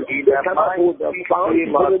command you to hold the ground.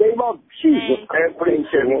 In the name of Jesus, every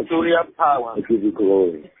territorial power, I give you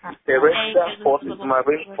glory. The rest of force is my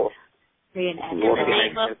reinforce. In the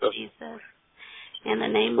name of Jesus. In the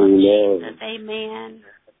name of Jesus, amen.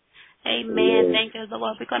 Amen. Thank you,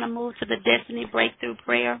 Lord. We're going to move to the Destiny Breakthrough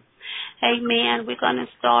Prayer. Amen. We're going to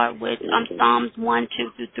start with Psalms 1, 2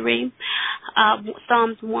 through 3.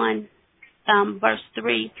 Psalms 1, verse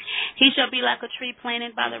 3. He shall be like a tree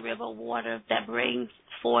planted by the river of water that brings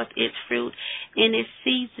forth its fruit in its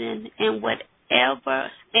season, and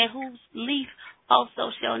whose leaf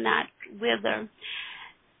also shall not wither.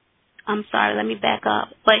 I'm sorry, let me back up.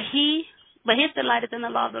 But his delight is in the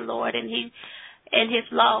law of the Lord, and his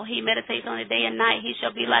law he meditates on it day and night. He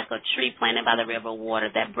shall be like a tree planted by the river of water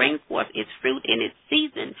that brings forth its fruit in its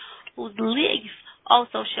season, whose leaf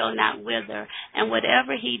also shall not wither, and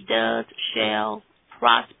whatever he does shall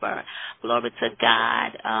prosper. Glory to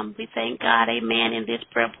God. We thank God, amen. In this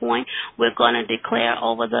prayer point, we're going to declare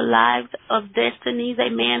over the lives of destinies,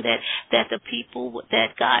 amen, that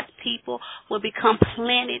God's people will become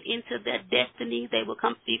planted into their destinies. They will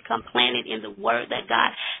become planted in the word that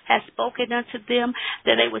God has spoken unto them,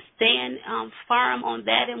 that they would stand firm on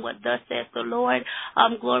that and what thus says the Lord.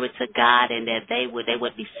 Glory to God, and that they would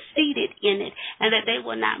be seated in it, and that they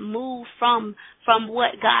will not move from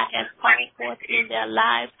what God has called forth in their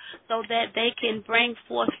lives, so that they can bring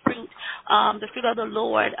forth fruit, the fruit of the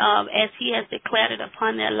Lord, as He has declared it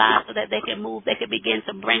upon their lives, so that they can move, they can begin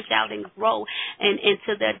to branch out and grow and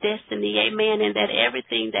into their destiny. Amen. And that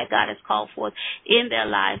everything that God has called forth in their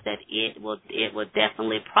lives, that it will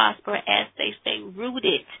definitely prosper as they stay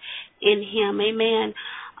rooted in Him. Amen.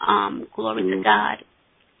 Glory to God.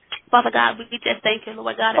 Father God, we just thank you,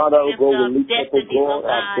 Lord God. Father, go release us, God,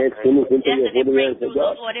 our destinies into your holy hands,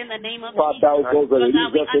 God. Lord, in the name of Father, go release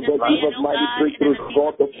us, God, give us mighty breakthroughs,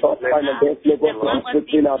 God, to trust find a destiny, God,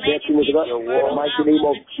 within our destiny, God. In the mighty name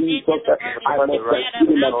of Jesus, I must succeed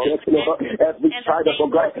in my destiny, God. Every child of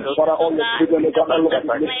God, Father, all the children, God, Lord, this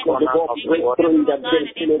God, breakthrough in the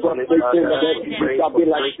destiny, God, breakthrough in the destiny. We shall be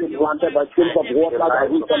like trees planted by streams of water, that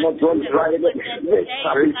we shall not run dry. We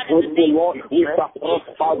shall be fruitful, Lord. We shall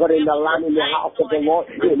prosper in the land, in the house of the Lord,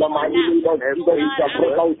 in the mighty name of Jesus, we shall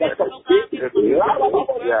break out the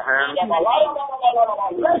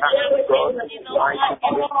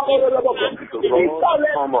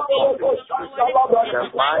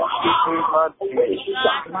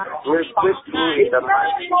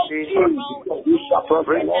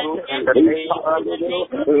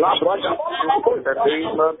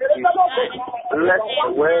let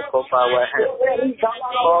the work of our hands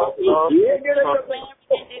cause your children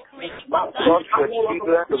to be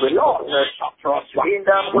in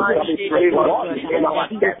the mighty name of in our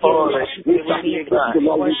forest, in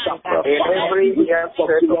every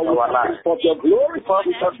aspect of our life. For your glory, for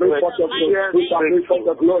your glory, we shall bring for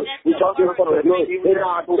the glory, we shall bring for the glory, in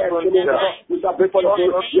our destiny, we shall bring for the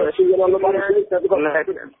glory,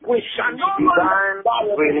 we shall divine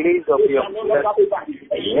release of your blessing.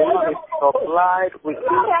 It is supplied with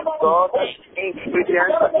God's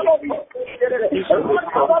ingredients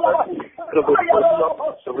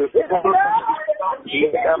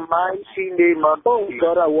in the mighty name of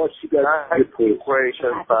God, I worship you,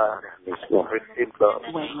 gracious Father. Receive God.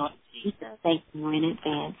 Thank you in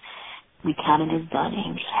advance. We count it as done.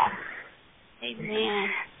 Amen.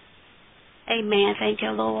 Amen. Thank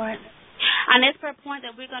you, Lord. Our next prayer point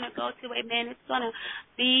that we're going to go to, amen, it's going to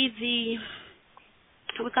be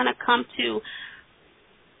we're going to come to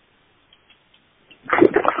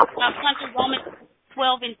Romans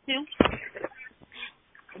 12 and 2.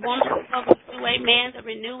 Romans 12 and 2, amen, the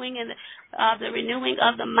renewing and the renewing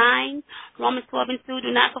of the mind. Romans 12 and 2,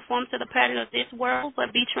 do not conform to the pattern of this world,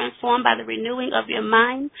 but be transformed by the renewing of your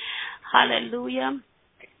mind. Hallelujah.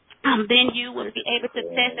 Then you will be able to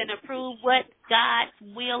test and approve what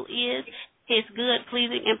God's will is, His good,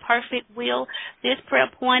 pleasing, and perfect will. This prayer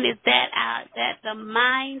point is that the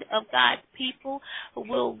mind of God's people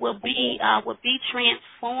will be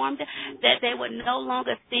transformed, that they will no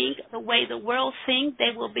longer think the way the world thinks.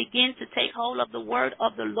 They will begin to take hold of the word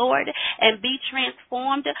of the Lord and be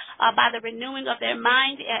transformed by the renewing of their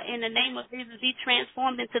mind. In the name of Jesus, be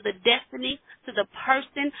transformed into the destiny, to the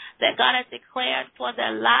person that God has declared for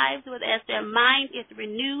their lives. As their mind is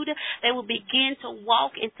renewed, they will begin to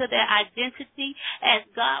walk into their identity as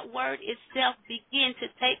God's word itself begin to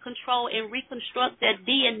take control and reconstruct their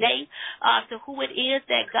DNA to who it is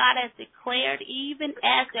that God has declared, even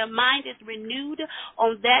as their mind is renewed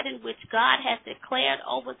on that in which God has declared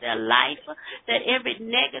over their life, that every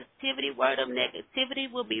negativity, word of negativity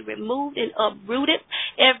will be removed and uprooted.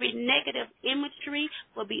 Every negative imagery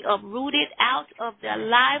will be uprooted out of their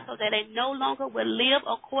lives so that they no longer will live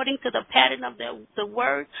according to the pattern of the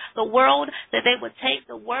world, that they would take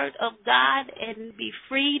the word of God and be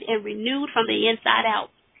freed and renewed from the inside out.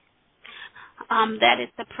 That is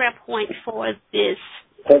the prayer point for this.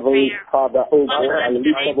 Heavenly Father, oh God, I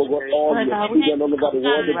lift up over all your children all over the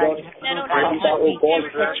world, God. Father, oh God,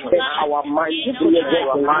 set our minds to your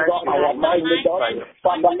God, our mind, God.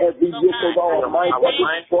 Father, every yoke over our mind, every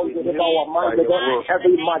strong over our mind, God.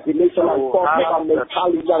 Every imagination and thought, and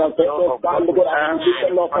mentality that has been us down, God, and we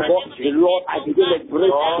love God. Lord, I begin to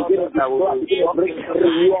break,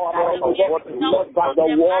 renew our mind, God. Not by the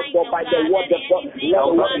word, but by the word of God. Let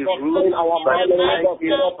the word of God train our mind, and let us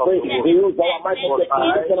pray. Renew our mind of the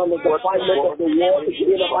on the defilement of the world,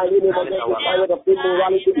 in the mighty name of the defilement of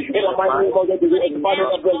immorality, in the mighty name of the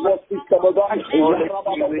defilement of the world system of God.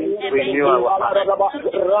 Renew our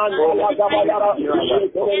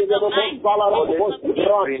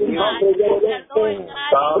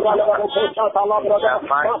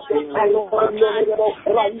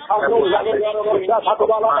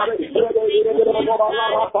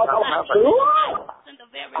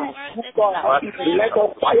Let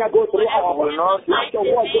your fire go through our body. Let your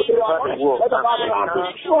word go through our body. Let the Bible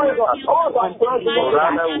destroy all the plans in our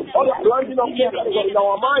mind. All the plans in our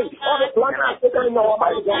mind. All the plans in our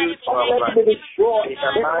mind. Let me destroy. In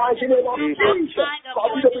the mighty name of Jesus.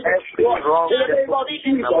 God, we destroy. In the name of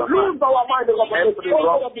Jesus. Lose our mind. Now,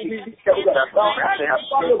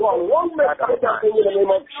 everybody wrong mentality in the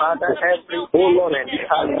name of Jesus. Oh Lord,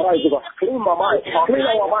 arise, God. Clean my mind. Clean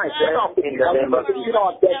our mind. In the name of Jesus.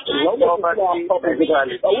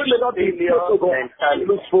 We may not be able to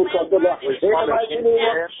lose focus. In the mighty name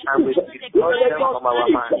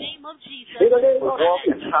of Jesus. In the name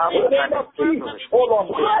of Jesus. Oh Lord,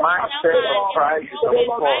 mindset of Christ is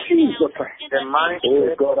Jesus Christ. The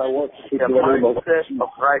mindset, God, I want to see the mindset of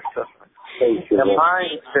righteousness. The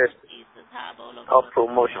mindset of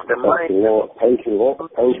promotion. The mindset. Thank you, Lord.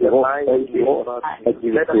 Thank you, Lord. Thank you, Lord.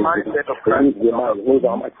 Let the mindset of Christ.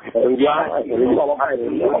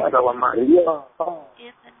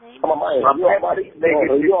 Come on, mind. Renew our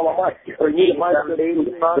mind. Renew our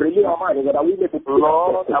mind. Renew our mind.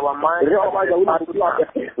 Lord, our mind. Renew our mind.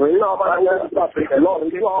 Renew our mind. Lord,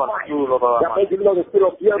 renew our mind. That giving us the spirit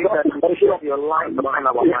of fear, but the spirit of your life behind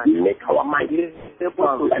our mind. Make our mind.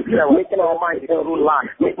 Making our mind through life.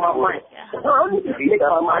 Make my mind sound. Make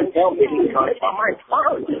my mind healthy. Make my mind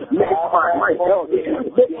sound. Make my mind healthy.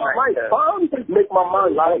 Make my mind sound. Make my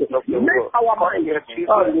mind light. Make our mind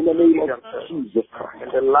sound in the name of Jesus Christ. In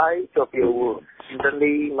the light of your word. In the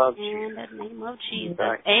name of Jesus. In the name of Jesus.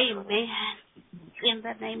 Amen. In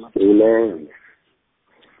the name of Jesus. Amen.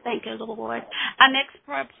 Thank you, Lord. Our next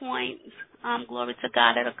prayer point, glory to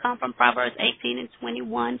God, that'll come from Proverbs 18 and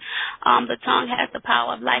 21. The tongue has the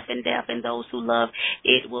power of life and death, and those who love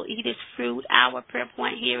it will eat its fruit. Our prayer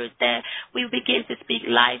point here is that we begin to speak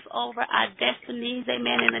life over our destinies.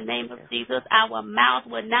 Amen. In the name of Jesus, our mouth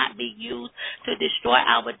will not be used to destroy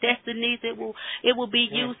our destinies. It will be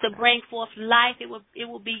used to bring forth life. It will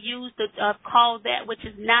be used to call that which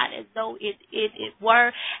is not as though it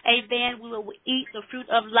were. Amen. We will eat the fruit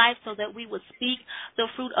of life so that we will speak the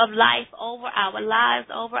fruit of life over our lives,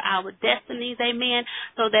 over our destinies, amen,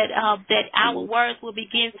 so that that our words will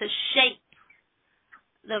begin to shape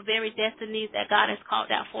the very destinies that God has called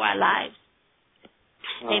out for our lives.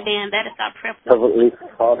 Amen. That is our prayer.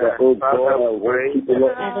 Father, oh God, Father,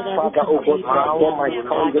 oh God, transform my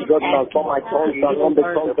tongue, God, transform my tongue, transform the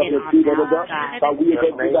tongue of the people, oh God, that we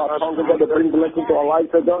can use our tongue, God, to bring blessing to our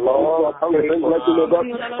lives, oh God, Lord, our tongue to bring blessing, oh God,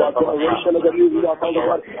 to our generation, oh God, use our tongue, oh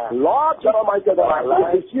God, Lord, God Almighty, God, I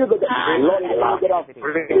like to you, God, Lord, God, I've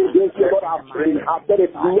said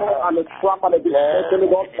it's no and it's trap and it's destruction,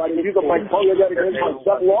 God, by the use of my tongue, oh God, against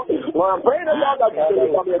myself, Lord, I'm praying, oh God, that you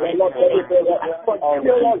will come here, Lord,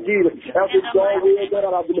 Lord Jesus, every door we are going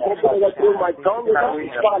to have been opening through my tongue, let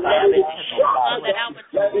it shut,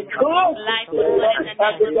 let it close.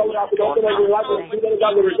 Every door we have been opening in life, and see that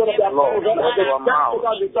God will return of their Lord,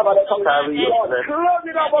 close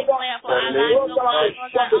it up, God, close it up,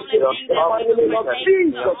 shut it in the name of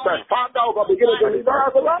Jesus, Father, God, begin to deliver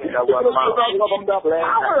us, God, from the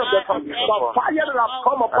power of the tongue, the fire that has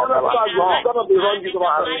come upon us, God, Lord, God, be run you to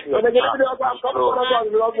our life, and the enemy that has come upon us,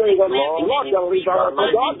 God, Lord, deliver us, God, deliver us, God,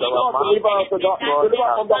 deliver us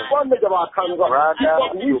from the bondage of our tongue, God. Give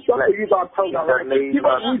us wisdom to use our tongue, right? Give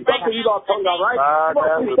us wisdom to use our tongue, right? Give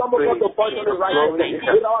us wisdom, God, to point on the right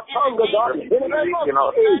with our tongue, God. In the name of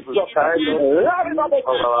Jesus, Lord,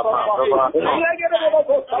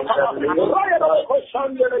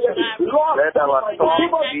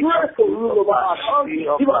 give us grace to rule over our tongue.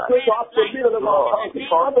 Give us grace to have dominion over our tongue.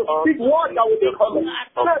 For the speak word that will become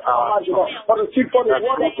bless our lives, God. For the speak for the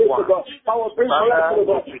word that says to God. I will bring blessing,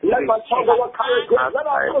 God. Let my tongue go carry grace. Let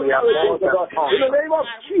our tongue carry grace, God. In the name of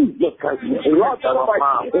Jesus Christ, Lord God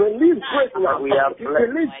Almighty, release grace in our tongue.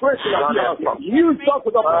 Release grace in our tongue. Use us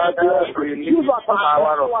with authority. Use our tongue.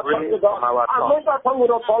 Anoint our tongue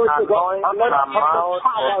with authority, God. Anoint our tongue with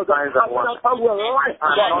power, God. Anoint our tongue with life,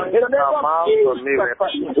 God. In the name of Jesus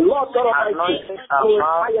Christ, Lord God Almighty,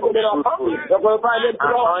 glorify your name in our tongue. Glorify your name in our tongue. Glorify your name in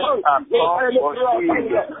our tongue.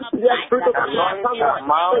 The spirit of our tongue.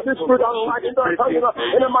 This spirit of life in our tongue.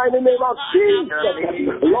 In the mighty name of Jesus.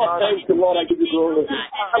 Lord, thank you, Lord. I give you glory. I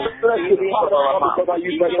bless you, Father, because I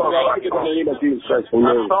use my tongue. I give you the name of Jesus Christ.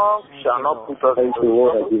 My tongue shall not put us thank you,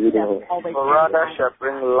 Lord. I give you the glory. But rather shall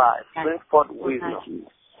bring life, bring forth wisdom.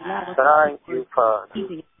 Thank you, Father,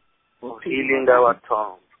 for healing our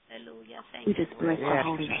tongue. Hallelujah. We just bless the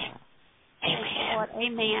holy name.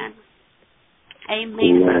 Amen.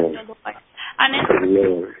 Amen. Our next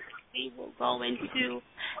we will go into,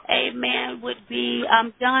 amen, would be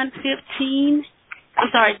John 15. I'm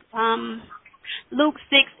sorry, Luke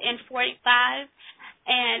 6 and 45.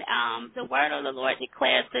 And the word of the Lord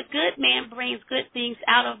declares, the good man brings good things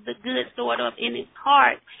out of the good stored up in his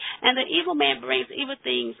heart, and the evil man brings evil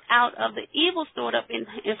things out of the evil stored up in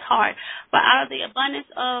his heart. But out of the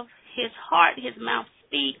abundance of his heart, his mouth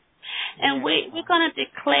speaks. And we're going to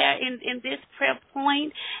declare in this prayer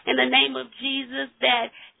point, in the name of Jesus,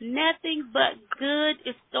 that nothing but good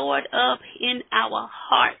is stored up in our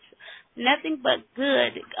hearts. Nothing but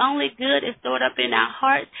good. Only good is stored up in our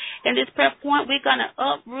hearts. In this prayer point, we're going to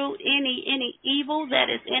uproot any evil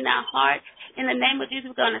that is in our heart. In the name of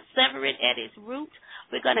Jesus, we're going to sever it at its root.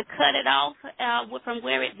 We're going to cut it off from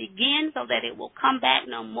where it begins so that it will come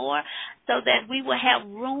back no more, so that we will have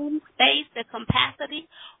room, space, the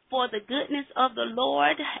capacity for the goodness of the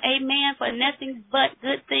Lord. Amen. For nothing but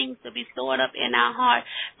good things to be stored up in our heart,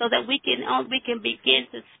 so that we can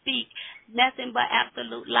begin to speak nothing but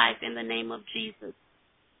absolute life in the name of Jesus.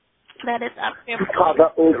 That is our prayer. Father,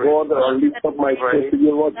 oh God, I lift up my faith to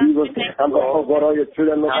you, Lord Jesus. And oh God, all your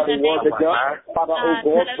children, Lord, the word of God. Father, oh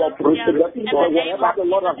God, uprooted that. Whatever the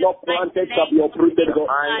Lord has not planted shall be uprooted, God.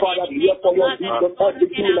 Father, therefore, Lord Jesus,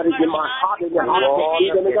 everything that is in my heart, in the heart of the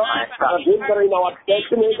children, God, and things that are in our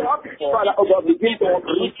destiny, God. Father, oh God, begin to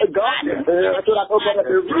uproot, God. So that, oh God, that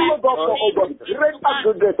the real God, oh God, greater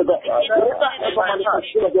goodness, God. Greater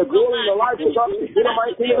manifestation of your glory in the life of God. In the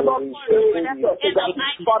mighty name of God.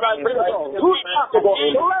 Father, I pray. Root out of God,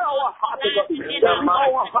 clear our heart of God,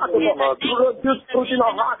 our heart of God, produce fruit in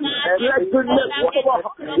our heart. Let goodness take over,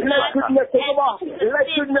 let goodness take over, let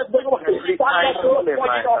goodness take over. Father,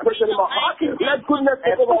 operation in my heart. Let goodness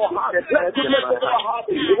take over our heart. Let goodness take over our heart.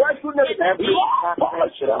 Let goodness take over our heart.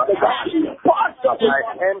 Parts of it,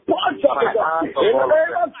 and parts of it. In the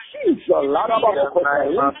name of Jesus, light upon my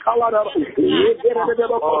heart. Shed your light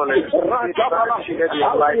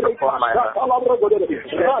upon my heart.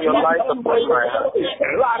 Shed your light upon my heart.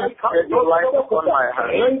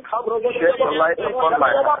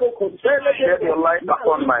 Shed your light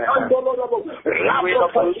upon my heart. Shed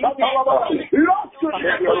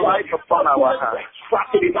your light upon our heart.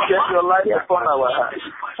 Shed your light upon our heart.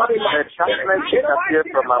 Let darkness disappear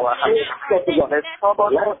from our heart. Let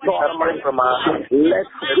stubbornness disappear from our heart. Let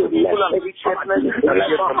evil and wickedness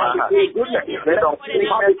disappear from our heart. Let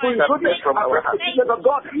uncleanness disappear from our heart. In the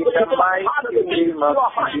mighty name of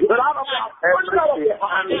Jesus. Every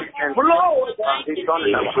hand and foundation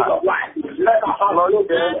in our heart. Lord,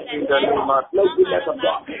 in the name of Jesus.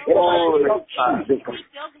 Oh,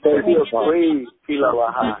 let your grace fill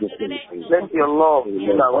our heart. Let your love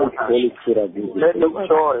fill our heart. Let the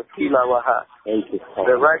joy fill our heart.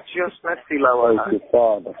 The righteousness fill our heart. Thank you,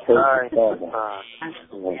 Father.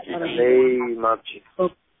 In the name of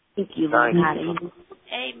Jesus. Thank you, Lord.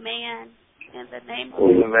 Amen. In the name of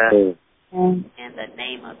Jesus. In the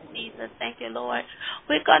name of Jesus. Thank you, Lord.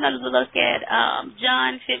 We're going to look at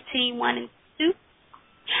John 15:1 and 2.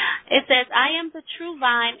 It says, I am the true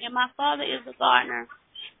vine, and my Father is the gardener.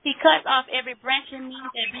 He cuts off every branch in me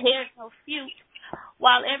that bears no fruit,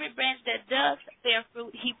 while every branch that does bear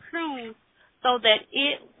fruit, he prunes, so that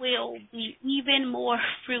it will be even more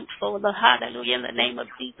fruitful. Hallelujah, in the name of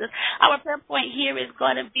Jesus. Our prayer point here is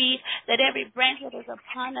going to be that every branch that is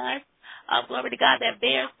upon us, glory to God, that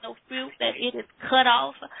bears no fruit, that it is cut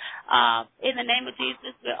off. In the name of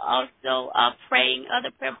Jesus, we're also praying. Other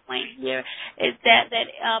prayer point here is that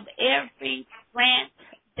every branch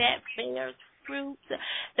that bears fruit,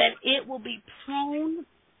 that it will be pruned.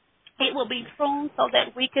 It will be pruned so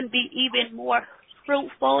that we can be even more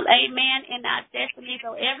fruitful, amen, in our destiny.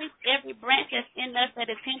 So every branch that's in us that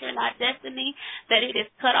is hindering our destiny, that it is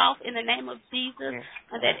cut off in the name of Jesus,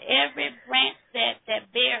 and that every branch that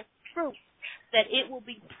bears fruit, that it will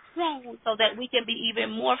be pruned so that we can be even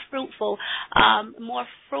more fruitful in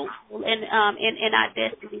our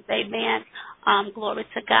destinies. Amen. Glory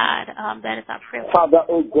to God. That is our prayer. Father,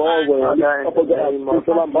 oh God,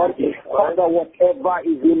 Father, whatever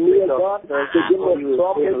is in me, God, begin to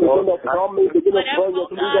from me, begin to throw your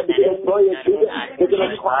children, begin to throw your children, begin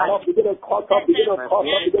to cut off,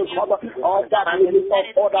 all that we lift up,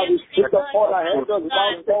 all that we strip up, all that hands us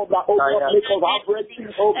down, all that make us operate,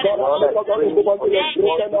 oh God, make us unto the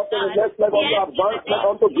greater up to the next level of advancement,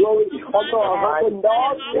 unto glory, unto our heart and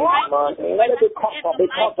down. Let it be cut off,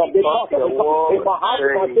 in my heart,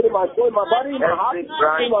 in my spirit, in my soul, in my body, in my heart, in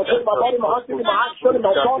my soul, in my body, in my heart, in my action, in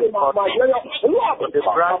my thought, in my prayer. Lord, be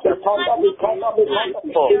cut off,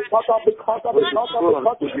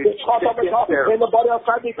 in the body of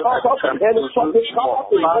Christ be cut off, and the church be cut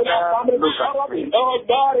off, and the family be cut off. Oh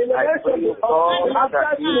God, in the nation be cut off, and the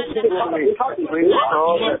church be cut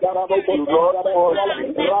off.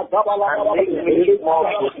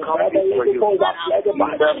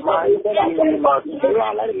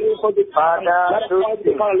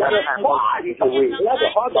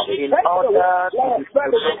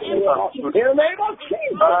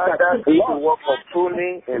 Work of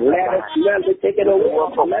pruning and let us be taken away.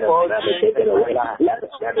 Work of taken away. Let us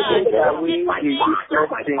be away.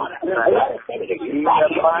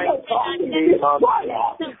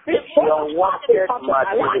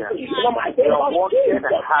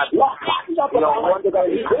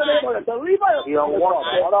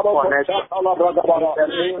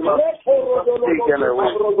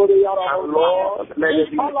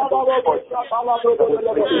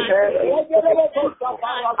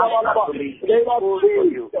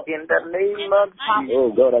 In the name of Jesus. Oh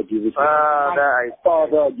God, I give it.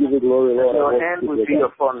 Father, I give it glory, Lord. Your hand will be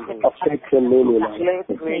upon me. Cleanse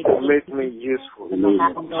me to make me useful.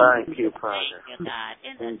 Thank you, Father.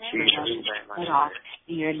 In Jesus' name.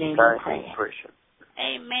 Your name Thank you, precious.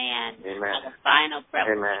 Amen. Amen. The final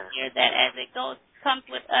preference here that as it comes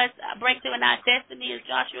with us, breakthrough in our destiny is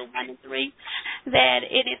Joshua 1:3. That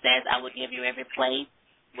it says, I will give you every place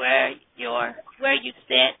where you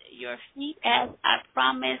set your feet as I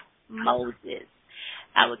promised Moses.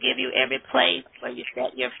 I will give you every place where you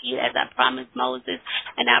set your feet as I promised Moses.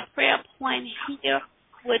 And our prayer point here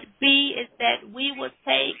would be is that we will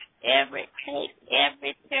take every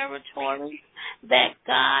territory that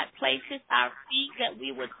God places our feet, that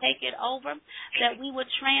we would take it over, that we would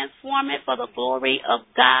transform it for the glory of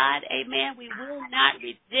God. Amen. We will not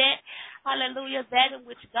reject, hallelujah, that in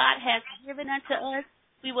which God has given unto us.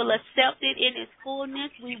 We will accept it in its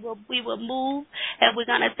fullness. We will move, and we're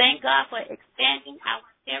going to thank God for expanding our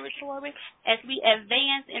territory as we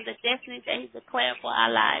advance in the destiny that He's declared for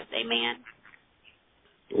our lives. Amen.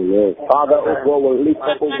 Amen. Father, oh God, we lift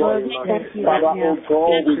up, oh God. Father, oh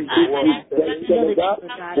God, we give you strength, oh God.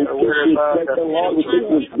 We give you strength, oh Lord. We give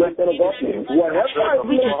you strength, oh God. Whatever I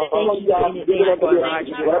do, oh God, you have given unto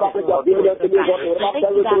me. Whatever you have given unto me, God. Whatever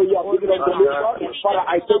territory you have given unto me, God. Father,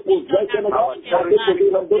 I take possession, oh God. I take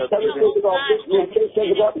possession of this territory, oh God. This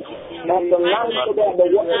location, oh God. Of the land, oh God, the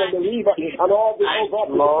water and the river, and all the, oh God,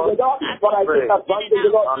 oh God. Father, I take advantage,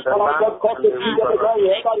 oh God. Father, God, cause the freedom, oh God.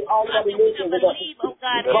 Wherever the out of the nations, oh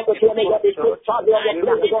God. Come to tell me that they put charge of the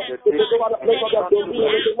place of God. They take over the place of their dominion.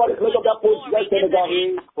 They take over the place of their possession, God.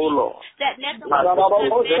 Oh Lord. That never was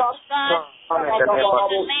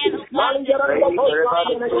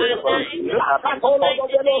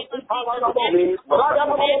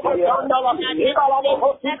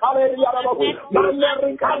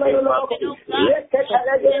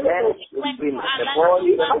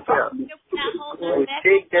we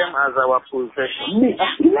take them as our possession. In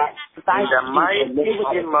the mighty name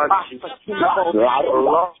of Jesus.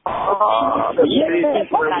 Lord, the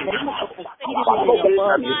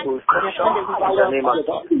name of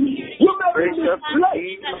God. Precious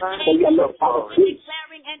Jesus of God.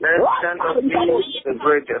 Let's stand up the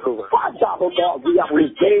great Jehovah. We are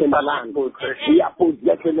possessing the land. We are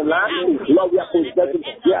possessing the land. Lord, we are possessing.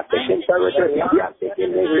 We are taking territory. We are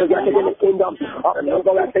taking nations. We are taking the kingdom. We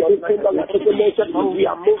are taking kingdom. We are taking nations. We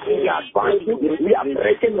are moving. We are advancing. We are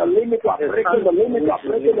breaking the limit. We are breaking the limit. We are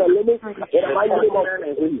breaking the limit. In the mighty name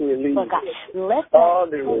of all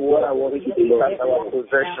the what I want to do as our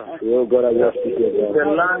possession. Oh God, I want to do the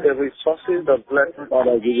land, the resources, the blessings. God,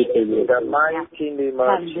 I give it to you. The mighty name of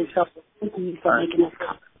Jesus. Thank you for making us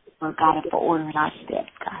come, Lord God, and for ordering our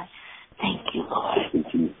steps, God. Thank you, Lord.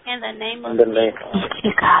 In the name of Jesus. Thank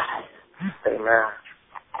you, God. Amen.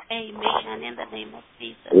 Amen. In the name of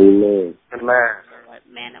Jesus. Amen. Amen. Lord,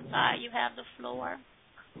 man of God, you have the floor.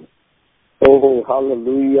 Oh,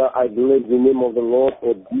 hallelujah. I bless the name of the Lord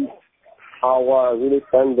for this hour. I really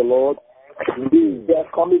thank the Lord. We are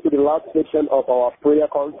coming to the last section of our prayer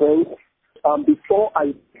conference. Before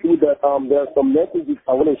I do that, there are some messages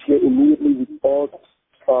I want to share immediately with us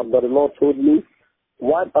that the Lord told me.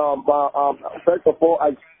 First of all,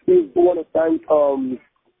 I still want to thank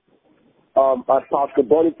Pastor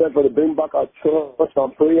Boniface for the bring back our church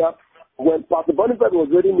and prayer. When Pastor Boniface was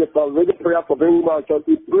reading the prayer for bringing back our church,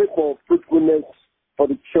 he prayed for fruitfulness for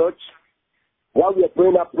the church. While we were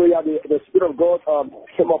praying that prayer, the Spirit of God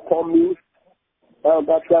came upon me.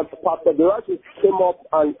 Pastor Durash came up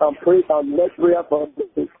and prayed and led prayer for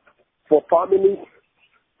families,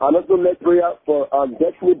 and also led prayer for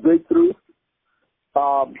destiny breakthrough.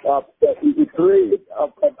 He prayed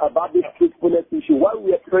about this fruitfulness issue. While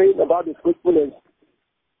we were praying about the fruitfulness,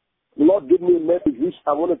 the Lord gave me a message which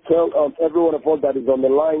I want to tell every one of us that is on the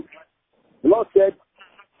line. The Lord said,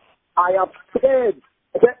 I have said,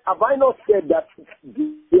 have I not said that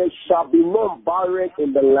there shall be none barren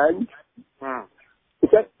in the land? He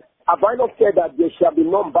said, have I not said that there shall be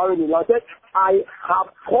none barren in the land? He said, I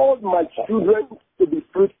have called my children to be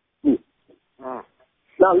fruitful.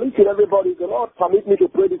 Now listen, everybody, the Lord permit me to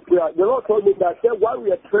pray this prayer. The Lord told me that while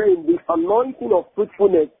we are praying, the anointing of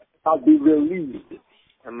fruitfulness has been released.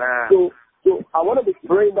 Amen. So I want to be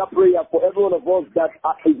praying that prayer for every one of us that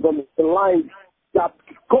is on the line, that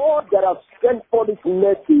God that has sent for this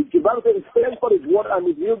message, the Bible says he sent for his word and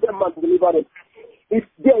he healed them and delivered them. If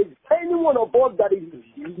there is any one of us that is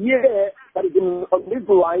here, that is on this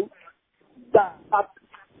line, that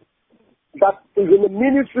is in the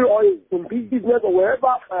ministry or in business or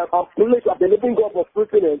wherever a place of the living God for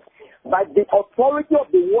fruitfulness, by the authority of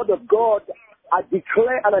the word of God, I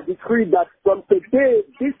declare and I decree that from today,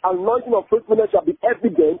 this anointing of fruitfulness shall be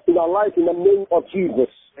evident in our lives in the name of Jesus.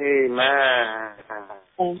 Amen.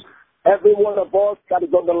 Every one of us that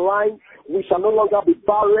is on the line, we shall no longer be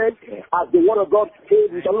barren. As the word of God says,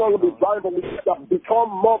 we shall no longer be barren, but we shall become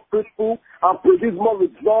more fruitful and produce more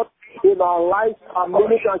results in our lives, our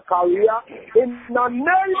ministry and career. In the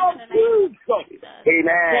name of Jesus.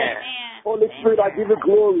 Amen. Holy Spirit, I give you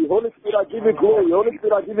glory. Holy Spirit, I give you glory. Holy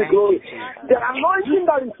Spirit, I give you glory. The anointing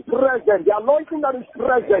that is present, the anointing that is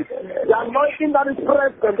present, the anointing that is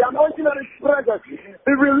present, the anointing that is present,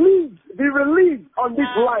 be released on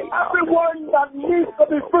this line. Everyone that needs to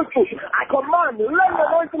be fruitful, I command, let the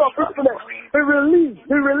anointing of fruitfulness be released,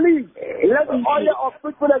 be released. Let the oil of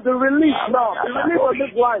fruitfulness be released now, be released on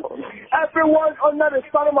this line. Everyone under the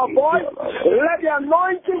sound of my voice, let the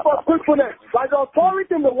anointing for fruitfulness, by the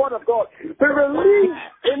authority in the word of God, be released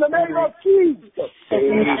in the name of Jesus.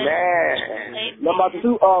 Amen. Number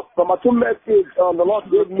two message the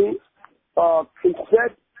Lord gave me. He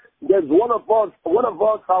said, there's one of us when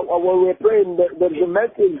we're praying, there's a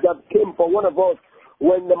message that came from one of us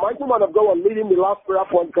when the mighty man of God was leading the last prayer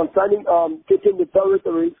point concerning taking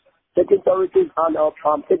territories and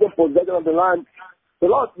taking possession of the land. The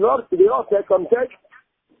Lord said,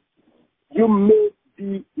 you may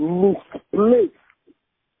be misplaced,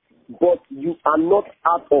 but you are not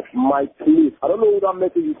out of my place. I don't know who that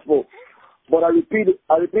message is for, but I repeat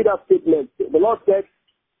that statement. The Lord said,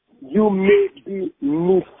 you may be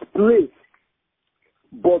misplaced,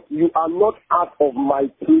 but you are not out of my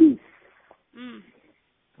place.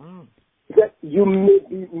 That you may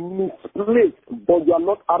be misplaced, but you are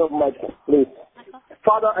not out of my place.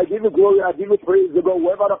 Father, I give you glory, I give you praise, O God,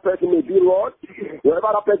 wherever that person may be, Lord, wherever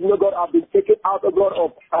that person, O God, have been taken out, O God,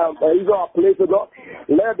 of Israel place, O God,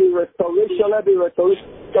 let there be restoration,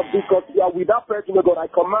 because you are with that person, O God, I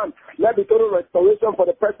command, let there be total restoration for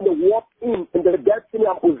the person to walk in the destiny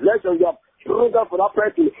and possession you have program for that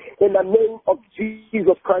person, in the name of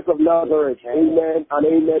Jesus Christ of Nazareth. Amen and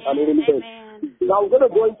amen and amen. Now we're going to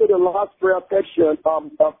go into the last prayer section,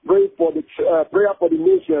 prayer for the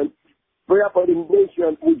nation. Prayer for the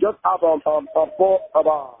nation. We just have some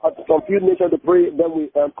few nations to pray. Then we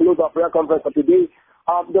close our prayer conference for today.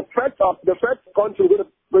 The first country we're going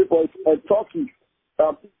to pray for is Turkey.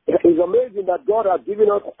 It's amazing that God has given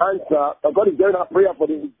us answer. God is giving our prayer for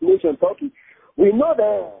the nation Turkey. We know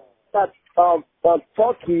that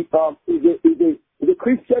Turkey is a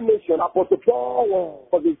Christian nation. Apostle Paul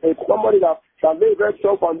was somebody that made a very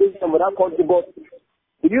strong foundation for that country, but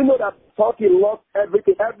do you know that Turkey lost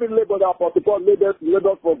everything? Every labor that Apostle Paul made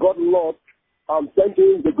labor for God lost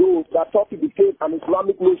centuries ago, that Turkey became an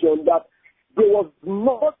Islamic nation, that there was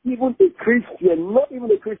not even a Christian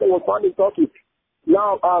was found in Turkey.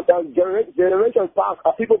 Now, generations past,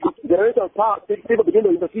 people begin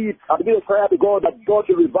to intercede, begin to cry out to God that God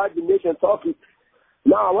should revive the nation Turkey.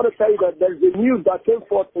 Now, I want to tell you that there's a news that came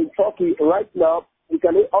forth in Turkey right now. You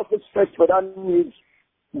can also search for that news,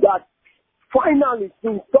 that finally,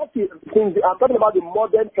 since I'm talking about the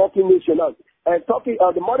modern Turkey nation now, and Turkey,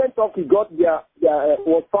 the modern Turkey was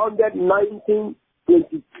founded in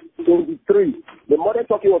 1923. The modern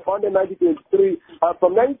Turkey was founded in 1923, and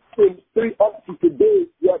from 1923 up to today,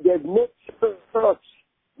 there's no church.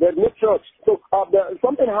 There's no church. So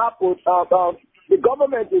something happened. The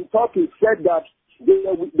government in Turkey said that they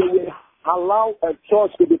will allow a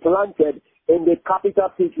church to be planted in the capital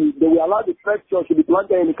city. They will allow the first church to be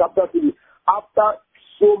planted in the capital city after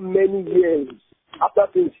so many years, after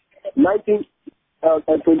since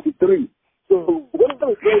 1923. So we're going to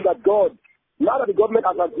be praying that God, now that the government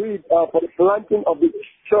has agreed for the planting of the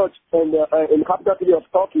church in the capital city of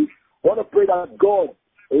Turkey, we want to pray that God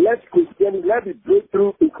Let be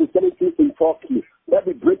breakthrough in Christianity in Turkey. Let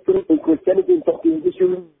be breakthrough in Christianity in Turkey. We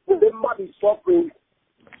should remember the suffering.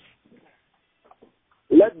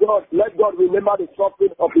 Let God remember the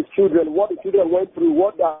suffering of His children, what the children went through,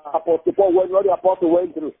 what the Apostle Paul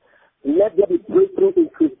went through. Let there be breakthrough in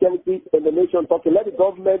Christianity in the nation of Turkey. Let the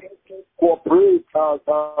government cooperate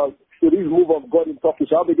to this move of God in Turkey.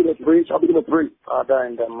 Shall we begin to pray? Father,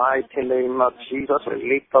 in the mighty name of Jesus, we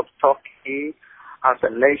lift up Turkey as a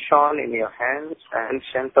nation in your hands,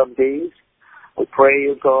 ancient of days. We pray,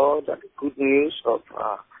 you God, that the good news of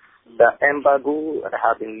the embargo that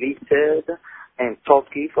have been lifted in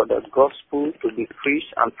Turkey for the gospel to be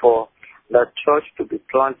preached and for the church to be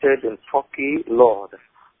planted in Turkey, Lord.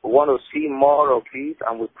 We want to see more of it,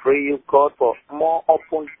 and we pray you, God, for more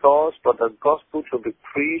open doors for the gospel to be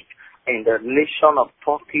preached in the nation of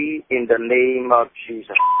Turkey in the name of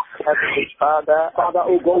Jesus. Heavenly Father,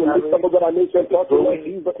 oh God, we lift up our nation, Turkey,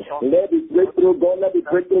 let it break through, God, let it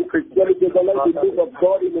break through Christianity, God, let the move of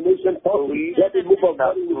God in the nation, Turkey, let the move of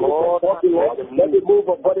God in the nation, Turkey, Lord, let the move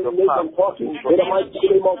of God in the nation, Turkey, in the mighty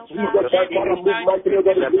name of Jesus, God, move mighty name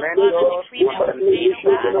of God,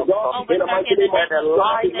 in the mighty name of the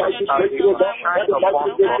light, mighty breakthrough, God, let the mighty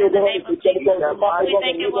breakthrough, God, in Christianity, God, in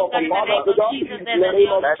the name of the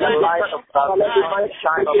light of God, let the light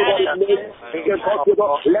shine upon the nation,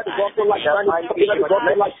 let the gospel light shine, let the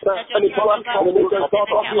gospel light shine, let the gospel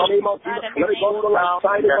in the name of Jesus, let the gospel light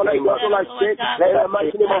shine, let the gospel light shine, let the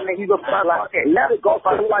mighty name of Jesus Christ, let the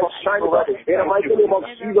gospel light shine, in the mighty name of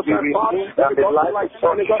Jesus Christ, let the gospel light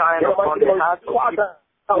shine, in the mighty name of Father.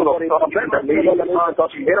 In the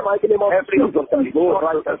mighty name of Jesus, Lord,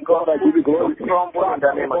 right, God, I give you glory. Let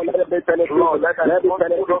it be penetrated, let it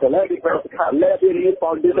penetrate, let it be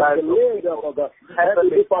foundation laid up, oh God. Let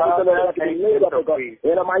it be foundation laid up, oh God.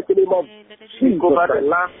 In the mighty name of Jesus, Father,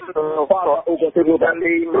 oh God, take over the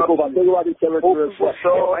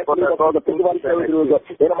territory,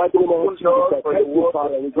 in the mighty name of Jesus, thank you,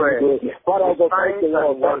 Father, we give you glory. Father, oh God, thank you,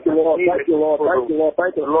 Lord, thank you, Lord, thank you, Lord, thank you, Lord,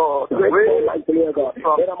 thank you, Lord, great mighty name, God.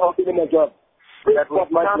 In the mighty name of God. In the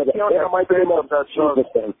mighty name of Jesus.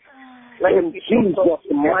 In Jesus'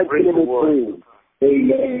 mighty name we pray.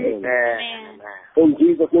 Amen. In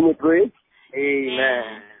Jesus' name we pray.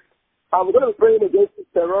 Amen. I'm going to be praying against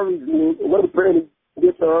terrorism. I'm going to be praying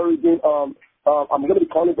against terrorism. I'm going to be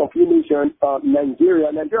calling for a few nations.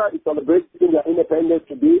 Nigeria. Nigeria is celebrating their independence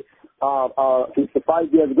today.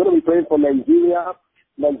 55 years. We're going to be praying for Nigeria.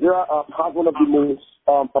 Nigeria has one of the most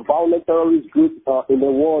violent terrorist groups in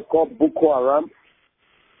the world called Boko Haram.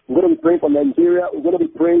 We're going to be praying for Nigeria. We're going to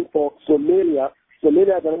be praying for Somalia.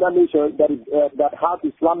 Somalia is another nation that has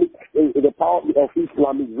Islamic, the power of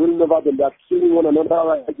Islam is ruling over them. They are killing one another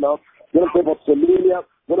right now. We're going to pray for Somalia.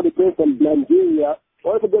 We're going to be praying for Nigeria.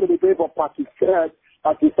 We're also going to be praying for Pakistan.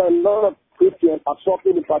 Pakistan, a lot of Christians are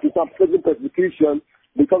suffering in Pakistan, facing persecution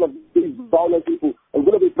because of these violent people. I'm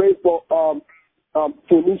going to be praying for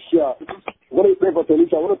Tunisia. When we pray for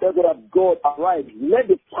Tunisia, I want to tell you that God arise. Let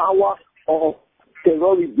the power of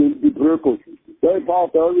terrorism be broken. Let the power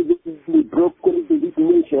of terrorism be broken in these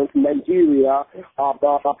nations, Nigeria,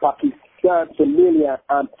 Pakistan, Somalia,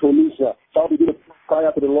 and Tunisia. So we begin to cry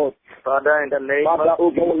out to the Lord. Father, in the name of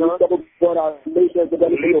Jesus, God, our nations, the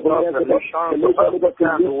nation of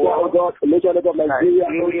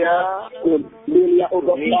Nigeria, Somalia, oh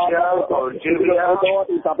God, Algeria, oh God,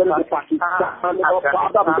 Isabella, Pakistan,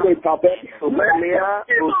 Father, we pray, Somalia,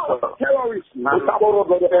 terrorists, mighty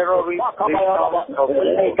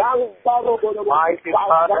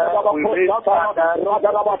Father, we raise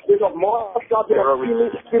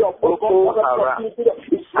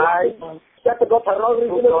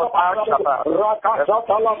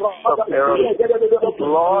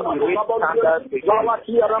Lord, we reach standards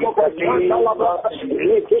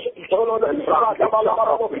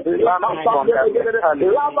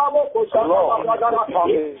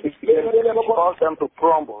cause them to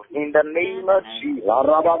crumble in the name of Jesus.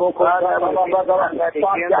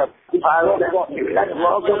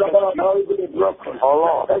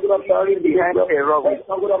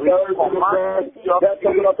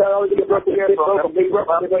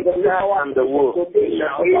 And the world.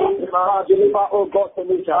 Oh God,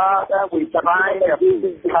 Father, we bind the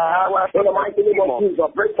power in the mighty name of Jesus.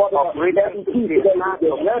 Break forth of redemption to the heart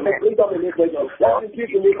of men. Let the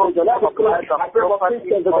property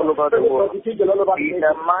all over the world. In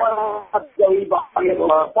the mighty name of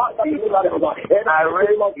Jesus, I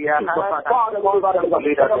raise the hand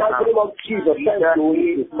of Jesus.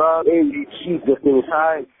 In Jesus' name.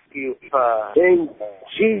 In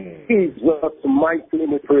Jesus' mighty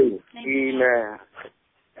name we pray. Amen.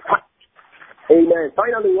 Amen.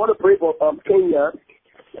 Finally, we want to pray for Kenya.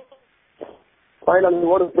 Finally, we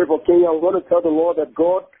want to pray for Kenya. We want to tell the Lord that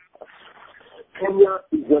God, Kenya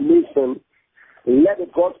is your nation. Let the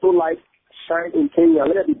gospel light shine in Kenya.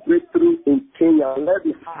 Let it be breakthrough in Kenya. Let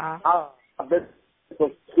it harvest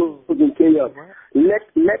of souls in Kenya. Let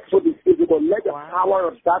what is physical, let the power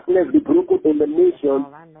of darkness be broken in the nation,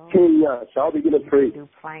 Kenya. Shall we begin to pray?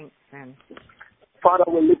 Father,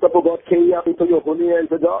 we lift up, oh God, Kenya into your holy hands,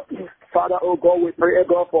 oh God. Father, oh God, we pray, oh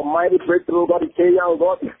God, for mighty breakthrough, oh God, in Kenya, oh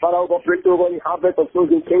God. Father, oh God, breakthrough, oh God, in harvest of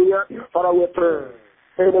souls in Kenya. Father, we pray,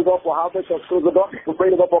 oh God, for harvest of souls, oh God. We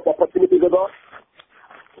pray, oh God, for opportunities, oh God.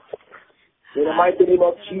 In the mighty name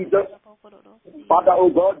of Jesus. Father, oh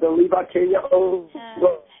God, deliver Kenya, oh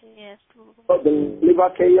God, deliver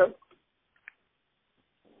Kenya.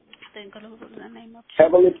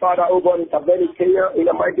 Heavenly Father, oh God, intervene in Kenya in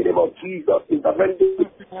the mighty name of Jesus. Intervene in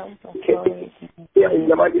Kenya in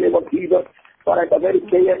the mighty name of Jesus. Father, intervene in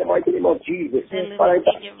Kenya in the mighty name of Jesus. Father, in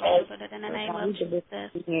the name of Jesus.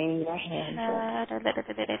 Thank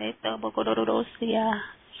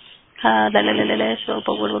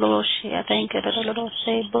you.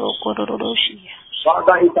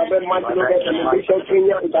 Father, intervene mighty in the nation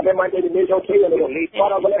Kenya, intervene mighty in the nation Kenya.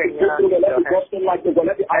 Father, let it go through, let it gospel like this,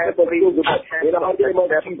 let it happen for you. In the mighty name of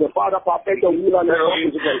Jesus, Father, perfect your will and your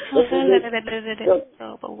purpose.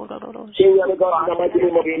 Kenya, the God, in the mighty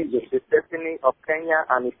name of Jesus. The destiny of Kenya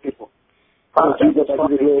and its people. Father, Jesus, I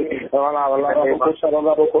give you glory. Father, let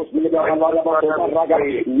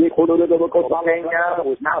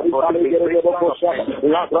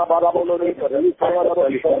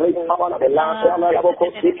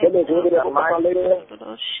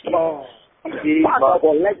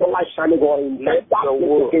the light shine in let the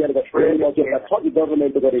touch the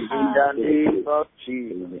government to get in the name of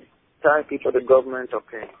Jesus. Thank you for the government of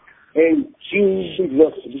Kenya. In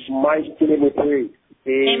Jesus' mighty name we pray.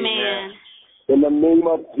 Amen. In the name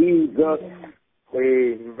of Jesus.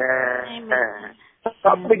 Amen.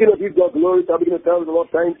 Stop beginning to give God glory. Stop beginning to tell the Lord,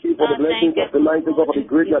 thank you for the blessings of the night, God, for the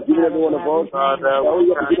grace you have given every one of us. We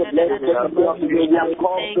have to give a blessing. We have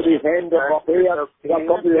come to the end of our prayer. We have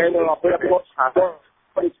come to the end of our prayer.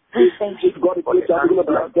 God is God is good. God is God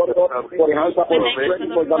for the answer, for the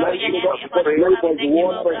strength, for the life, for the glory, for His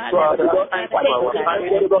word, for His trust.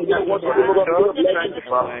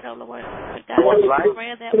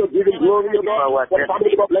 Give Him glory, God. For the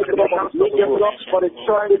family, God, bless God. For the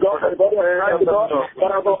child, God, for the body of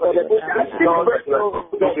Christ, God. For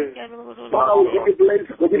the Father, we give you praise,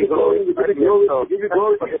 we give you glory, we give you glory, we give you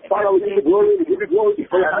glory. Father, we give you glory, we give you glory.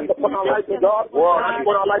 For your hand upon our life, God.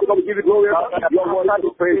 Upon our life, God, we give you glory. Your word to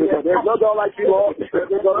praise you. There's no God like you, Lord. There's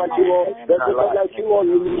no God like you, Lord. There's no God like you, Lord.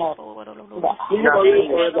 You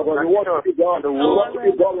want to be God. We want to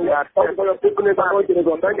be God. We want to for your faithfulness and anointing,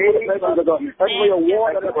 God. Thank you for the blessings of God. Thank you for your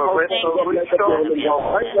word and the power of God. Bless you,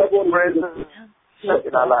 Lord. Thank you, everyone. In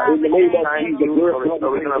the name of Jesus,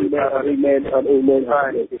 amen and amen.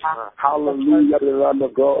 Hallelujah to the Lamb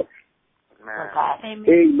of God.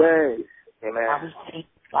 Amen. Amen.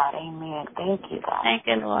 God, amen. Thank you, God. Thank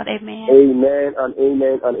you, Lord. Amen. Amen and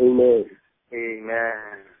amen and amen. Amen.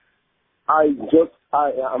 I'm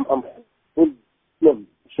full of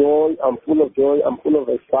joy. I'm full of joy. I'm full of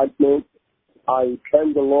excitement. I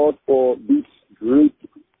thank the Lord for this great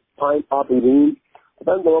time up in Him. I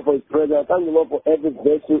thank the Lord for His presence. I thank the Lord for every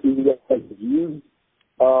vessel He has used.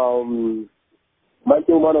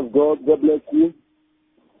 Mighty woman of God, God bless you.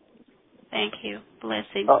 Thank you.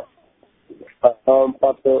 Blessing.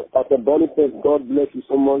 Pastor Boniface, God bless you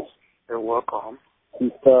so much. You're welcome.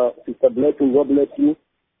 Sister Blessing, God bless you.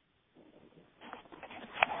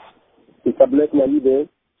 Sister Blessing, are you there?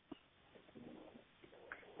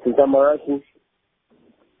 Sister Marashi,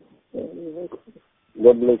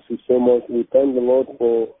 God bless you so much. We thank the Lord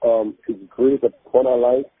for His grace upon our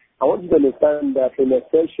life. I want you to understand that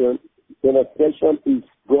intercession is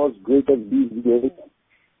God's greatest business.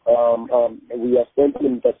 We are simply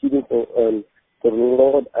interceding for the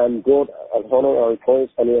Lord, and God has honored our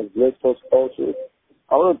request and He has blessed us also.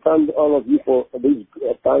 I want to thank all of you for this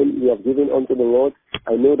time you have given unto the Lord.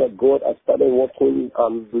 I know that God has started working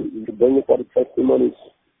to bring forth the testimonies.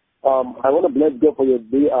 I want to bless God for your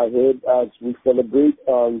day ahead as we celebrate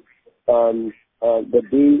the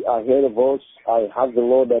day ahead of us. I have the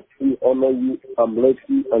Lord that He honor you and bless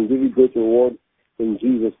you and give you great reward in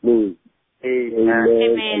Jesus' name. Amen.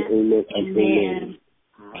 Amen.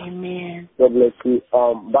 Amen. God bless you.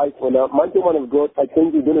 Bye for now. Mighty man of God, I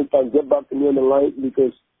think you're going to get back to me on the line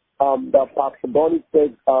because the Pastor Bonnie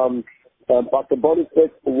said, Pastor Bonnie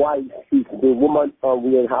said wife is the woman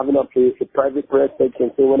we are having a private prayer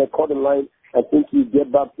section. So when I call the line, I think you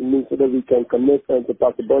get back to me so that we can connect to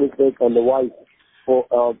Pastor Bonnie said and the wife. for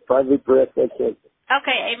private prayer session.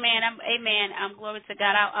 Okay, amen. Glory to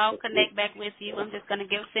God. I'll connect back with you. I'm just going to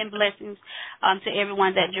send blessings to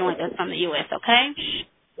everyone that joined us from the U.S., okay?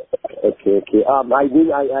 Okay.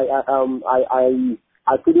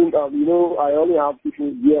 I couldn't, I only have people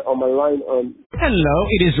here on my line. Hello,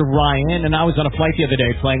 it is Ryan, and I was on a flight the other day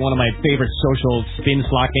playing one of my favorite social spin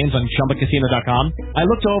slot games on ChumbaCasino.com. I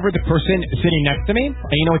looked over at the person sitting next to me,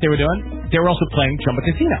 and you know what they were doing? They were also playing Chumba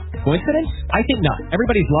Casino. Coincidence? I think not.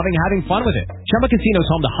 Everybody's loving having fun with it. Chumba Casino is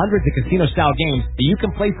home to hundreds of casino-style games that you can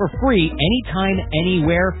play for free anytime,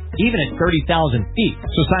 anywhere, even at 30,000 feet.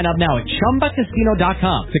 So sign up now at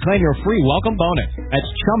ChumbaCasino.com to claim your free welcome bonus. That's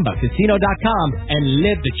ChumbaCasino.com and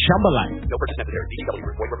live the Chumba life. No purchase necessary. DTW.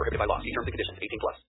 Void where prohibited by law. See terms and conditions. 18+.